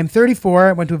 I'm 34.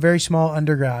 I went to a very small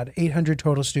undergrad, 800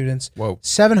 total students, Whoa.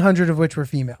 700 of which were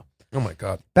female. Oh my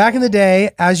God. Back in the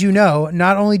day, as you know,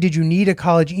 not only did you need a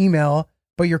college email,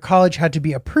 but your college had to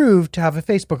be approved to have a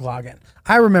Facebook login.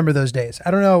 I remember those days.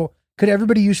 I don't know. Could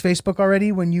everybody use Facebook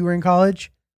already when you were in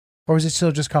college? Or was it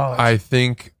still just college? I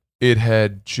think it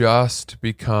had just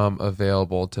become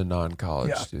available to non-college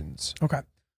Yeah. students. Okay.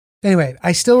 Anyway,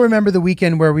 I still remember the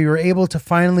weekend where we were able to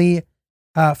finally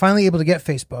able to get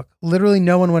Facebook. Literally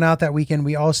no one went out that weekend.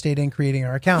 We all stayed in creating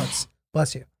our accounts.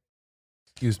 Bless you.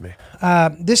 Excuse me.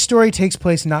 This story takes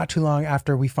place not too long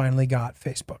after we finally got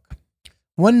Facebook.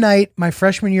 One night, my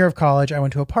freshman year of college, I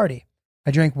went to a party.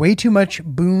 I drank way too much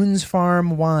Boone's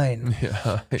Farm wine.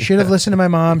 Yeah. Should have listened to my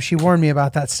mom. She warned me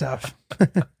about that stuff.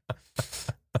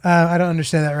 I don't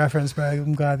understand that reference, but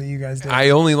I'm glad that you guys did. I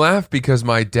only laugh because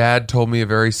my dad told me a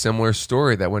very similar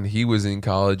story that when he was in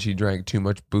college, he drank too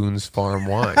much Boone's Farm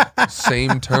wine.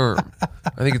 Same term.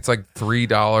 I think it's like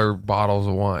 $3 bottles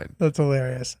of wine. That's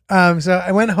hilarious. So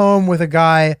I went home with a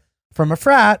guy from a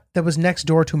frat that was next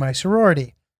door to my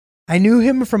sorority. I knew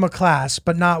him from a class,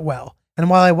 but not well. And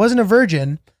while I wasn't a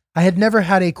virgin, I had never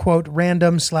had a, quote,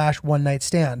 random/one night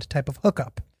stand type of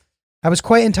hookup. I was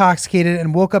quite intoxicated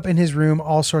and woke up in his room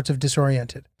all sorts of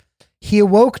disoriented. He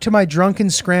awoke to my drunken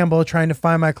scramble trying to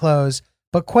find my clothes,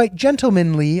 but quite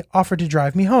gentlemanly offered to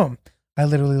drive me home. I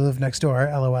literally live next door,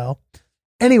 LOL.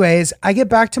 Anyways, I get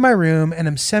back to my room and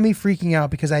I'm semi-freaking out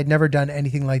because I had never done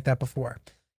anything like that before.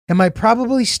 In my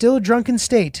probably still drunken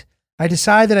state, I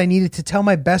decide that I needed to tell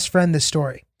my best friend this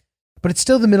story. But it's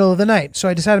still the middle of the night, so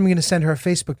I decide I'm going to send her a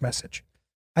Facebook message.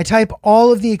 I type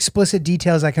all of the explicit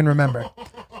details I can remember.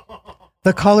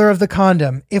 The color of the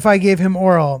condom, if I gave him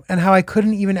oral, and how I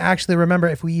couldn't even actually remember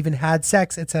if we even had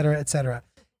sex, etc., etc.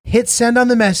 Hit send on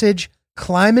the message,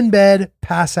 climb in bed,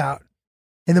 pass out.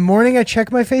 In the morning, I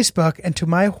check my Facebook, and to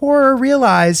my horror,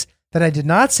 realize that I did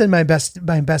not send my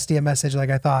bestie a message like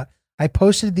I thought. I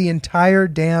posted the entire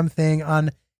damn thing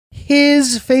on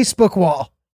his Facebook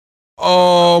wall.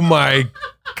 Oh my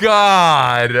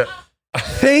God.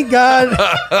 Thank God.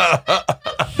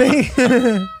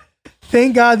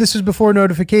 Thank God this was before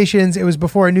notifications. It was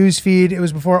before a news feed. It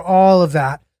was before all of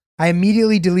that. I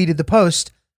immediately deleted the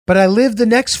post, but I lived the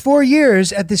next 4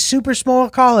 years at this super small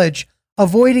college,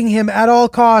 avoiding him at all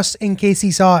costs in case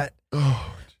he saw it.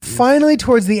 Oh, Finally,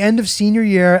 towards the end of senior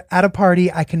year at a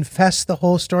party, I confessed the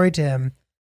whole story to him.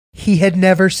 He had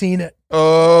never seen it.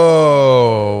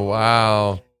 oh,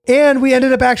 wow. And we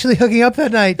ended up actually hooking up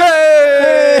that night.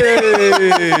 Hey!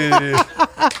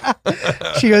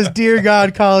 She goes, "Dear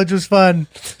God, college was fun."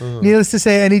 Needless to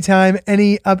say, anytime an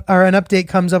update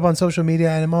comes up on social media,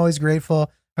 and I'm always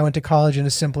grateful I went to college in a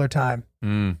simpler time.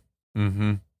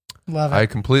 Mm-hmm. Love it. I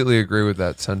completely agree with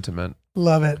that sentiment.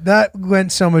 Love it. That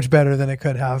went so much better than it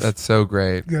could have. That's so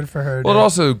great. Good for her. Well, dude. it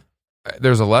also,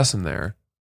 there's a lesson there.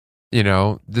 You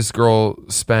know, this girl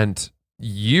spent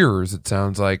years, it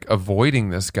sounds like, avoiding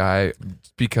this guy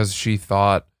because she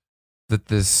thought that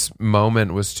this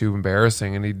moment was too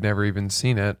embarrassing and he'd never even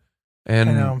seen it. I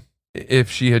know. And if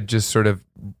she had just sort of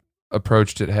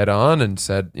approached it head on and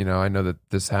said, I know that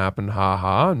this happened, ha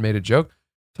ha, and made a joke,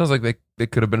 sounds like they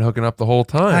could have been hooking up the whole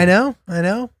time. I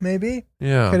know. Maybe.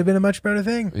 Yeah. Could have been a much better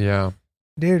thing. Yeah.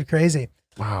 Dude, crazy.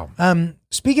 Wow.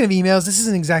 Speaking of emails, this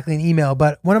isn't exactly an email,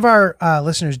 but one of our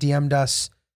listeners DM'd us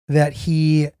that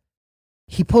he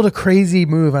pulled a crazy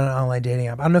move on an online dating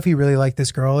app. I don't know if he really liked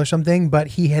this girl or something, but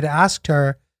he had asked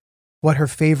her what her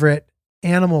favorite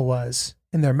animal was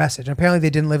in their message. And apparently they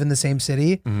didn't live in the same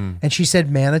city. Mhm. And she said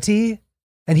manatee.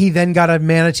 And he then got a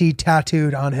manatee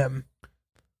tattooed on him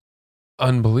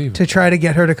Unbelievable. to try to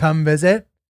get her to come visit.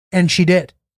 And she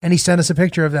did. And he sent us a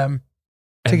picture of them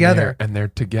together. And they're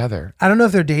together. I don't know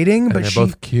if they're dating, And but they're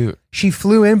both cute. she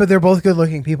flew in, but they're both good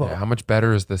looking people. Yeah, how much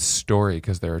better is this story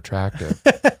because they're attractive?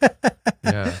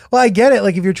 Yeah. Well, I get it.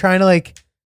 Like if you're trying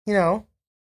to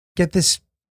get this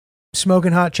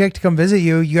smoking hot chick to come visit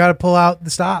you, you got to pull out the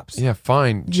stops. Yeah,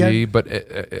 fine, Yeah. G. But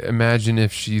imagine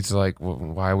if she's like, well,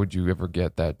 why would you ever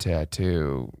get that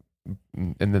tattoo?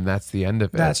 And then that's the end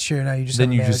of it. That's true. Now you just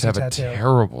then have you just have tattoo. a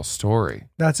terrible story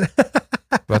That's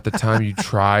about the time you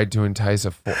tried to entice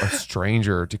a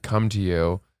stranger to come to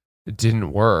you. It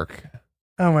didn't work.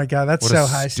 oh my god, that's What so a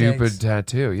high stupid stakes.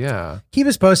 tattoo. Yeah. Keep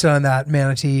us posted on that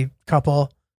manatee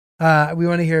couple. We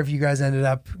want to hear if you guys ended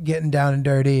up getting down and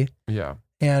dirty, Yeah.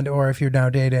 and or if you're now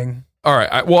dating. All right.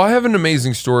 I have an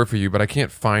amazing story for you, but I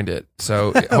can't find it.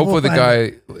 So hopefully the find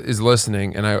guy is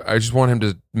listening, and I just want him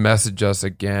to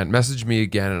message me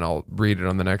again, and I'll read it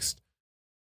on the next.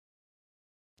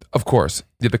 Of course,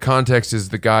 the context is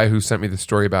the guy who sent me the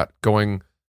story about going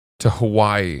to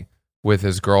Hawaii with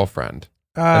his girlfriend,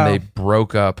 and they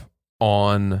broke up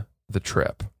on the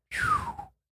trip.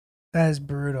 That is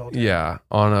brutal. Dude. Yeah,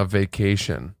 on a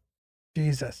vacation.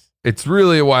 Jesus. It's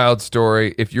really a wild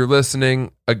story. If you're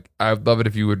listening, I'd love it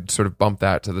if you would sort of bump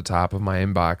that to the top of my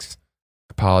inbox.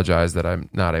 Apologize that I'm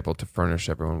not able to furnish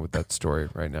everyone with that story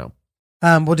right now.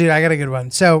 Well, dude, I got a good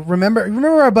one. So remember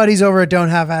our buddies over at Don't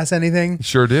Half Ass Anything?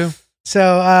 Sure do.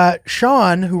 So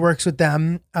Sean, who works with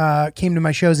them, came to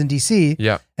my shows in DC.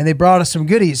 Yeah. And they brought us some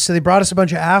goodies. So they brought us a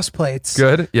bunch of ass plates.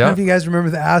 Good. I don't know Yeah. if you guys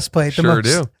remember the ass plate. The Sure most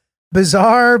do.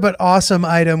 bizarre but awesome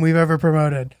item we've ever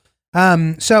promoted.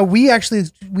 So we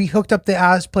hooked up the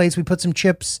ass plates. We put some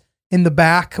chips in the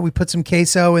back. We put some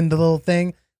queso in the little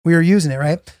thing. We were using it,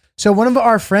 right? So one of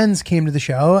our friends came to the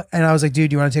show and I was like, dude,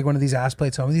 do you want to take one of these ass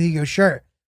plates home with you? He goes, sure.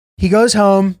 He goes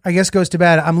home, I guess goes to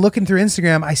bed. I'm looking through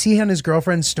Instagram. I see on his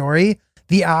girlfriend's story,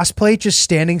 the ass plate just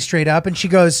standing straight up. And she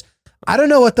goes, I don't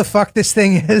know what the fuck this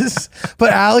thing is,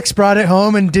 but Alex brought it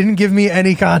home and didn't give me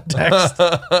any context.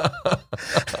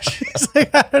 She's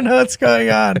like, I don't know what's going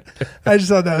on. I just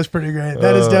thought that was pretty great.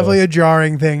 That is definitely a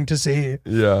jarring thing to see.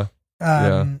 Yeah.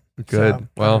 Yeah. Good. So, I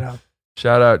Well, don't know.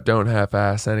 shout out Don't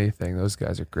Half-Ass Anything. Those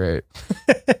guys are great.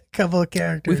 Couple of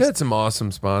characters. We've had some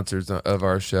awesome sponsors of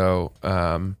our show.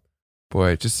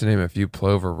 Boy, just to name a few,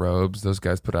 Plover Robes. Those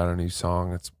guys put out a new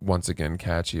song. It's once again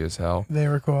catchy as hell. They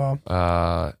were cool.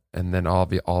 And then all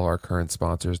of our current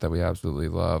sponsors that we absolutely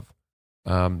love.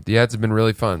 The ads have been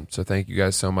really fun. So thank you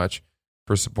guys so much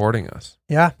for supporting us.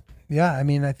 Yeah. Yeah. I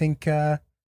mean, I think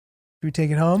we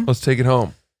take it home. Let's take it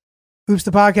home. Oops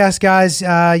the Podcast, guys.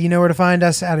 You know where to find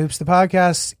us at Oops the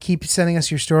Podcast. Keep sending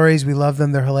us your stories. We love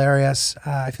them. They're hilarious.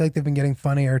 I feel like they've been getting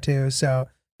funnier too. So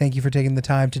thank you for taking the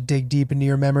time to dig deep into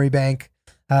your memory bank.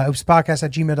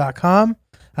 oopspodcast@gmail.com.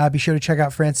 Be sure to check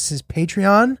out Francis's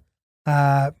Patreon.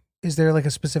 Is there like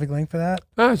a specific link for that?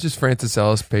 It's just Francis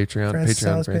Ellis Patreon. Francis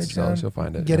Ellis Francis Patreon. Ellis. You'll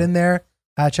find it. Get yeah. in there.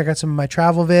 Check out some of my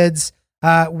travel vids.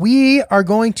 We are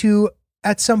going to,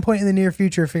 at some point in the near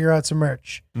future, figure out some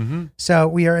merch. Mm-hmm. So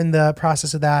we are in the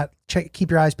process of that. Keep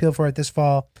your eyes peeled for it this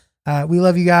fall. We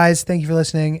love you guys. Thank you for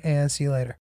listening and see you later.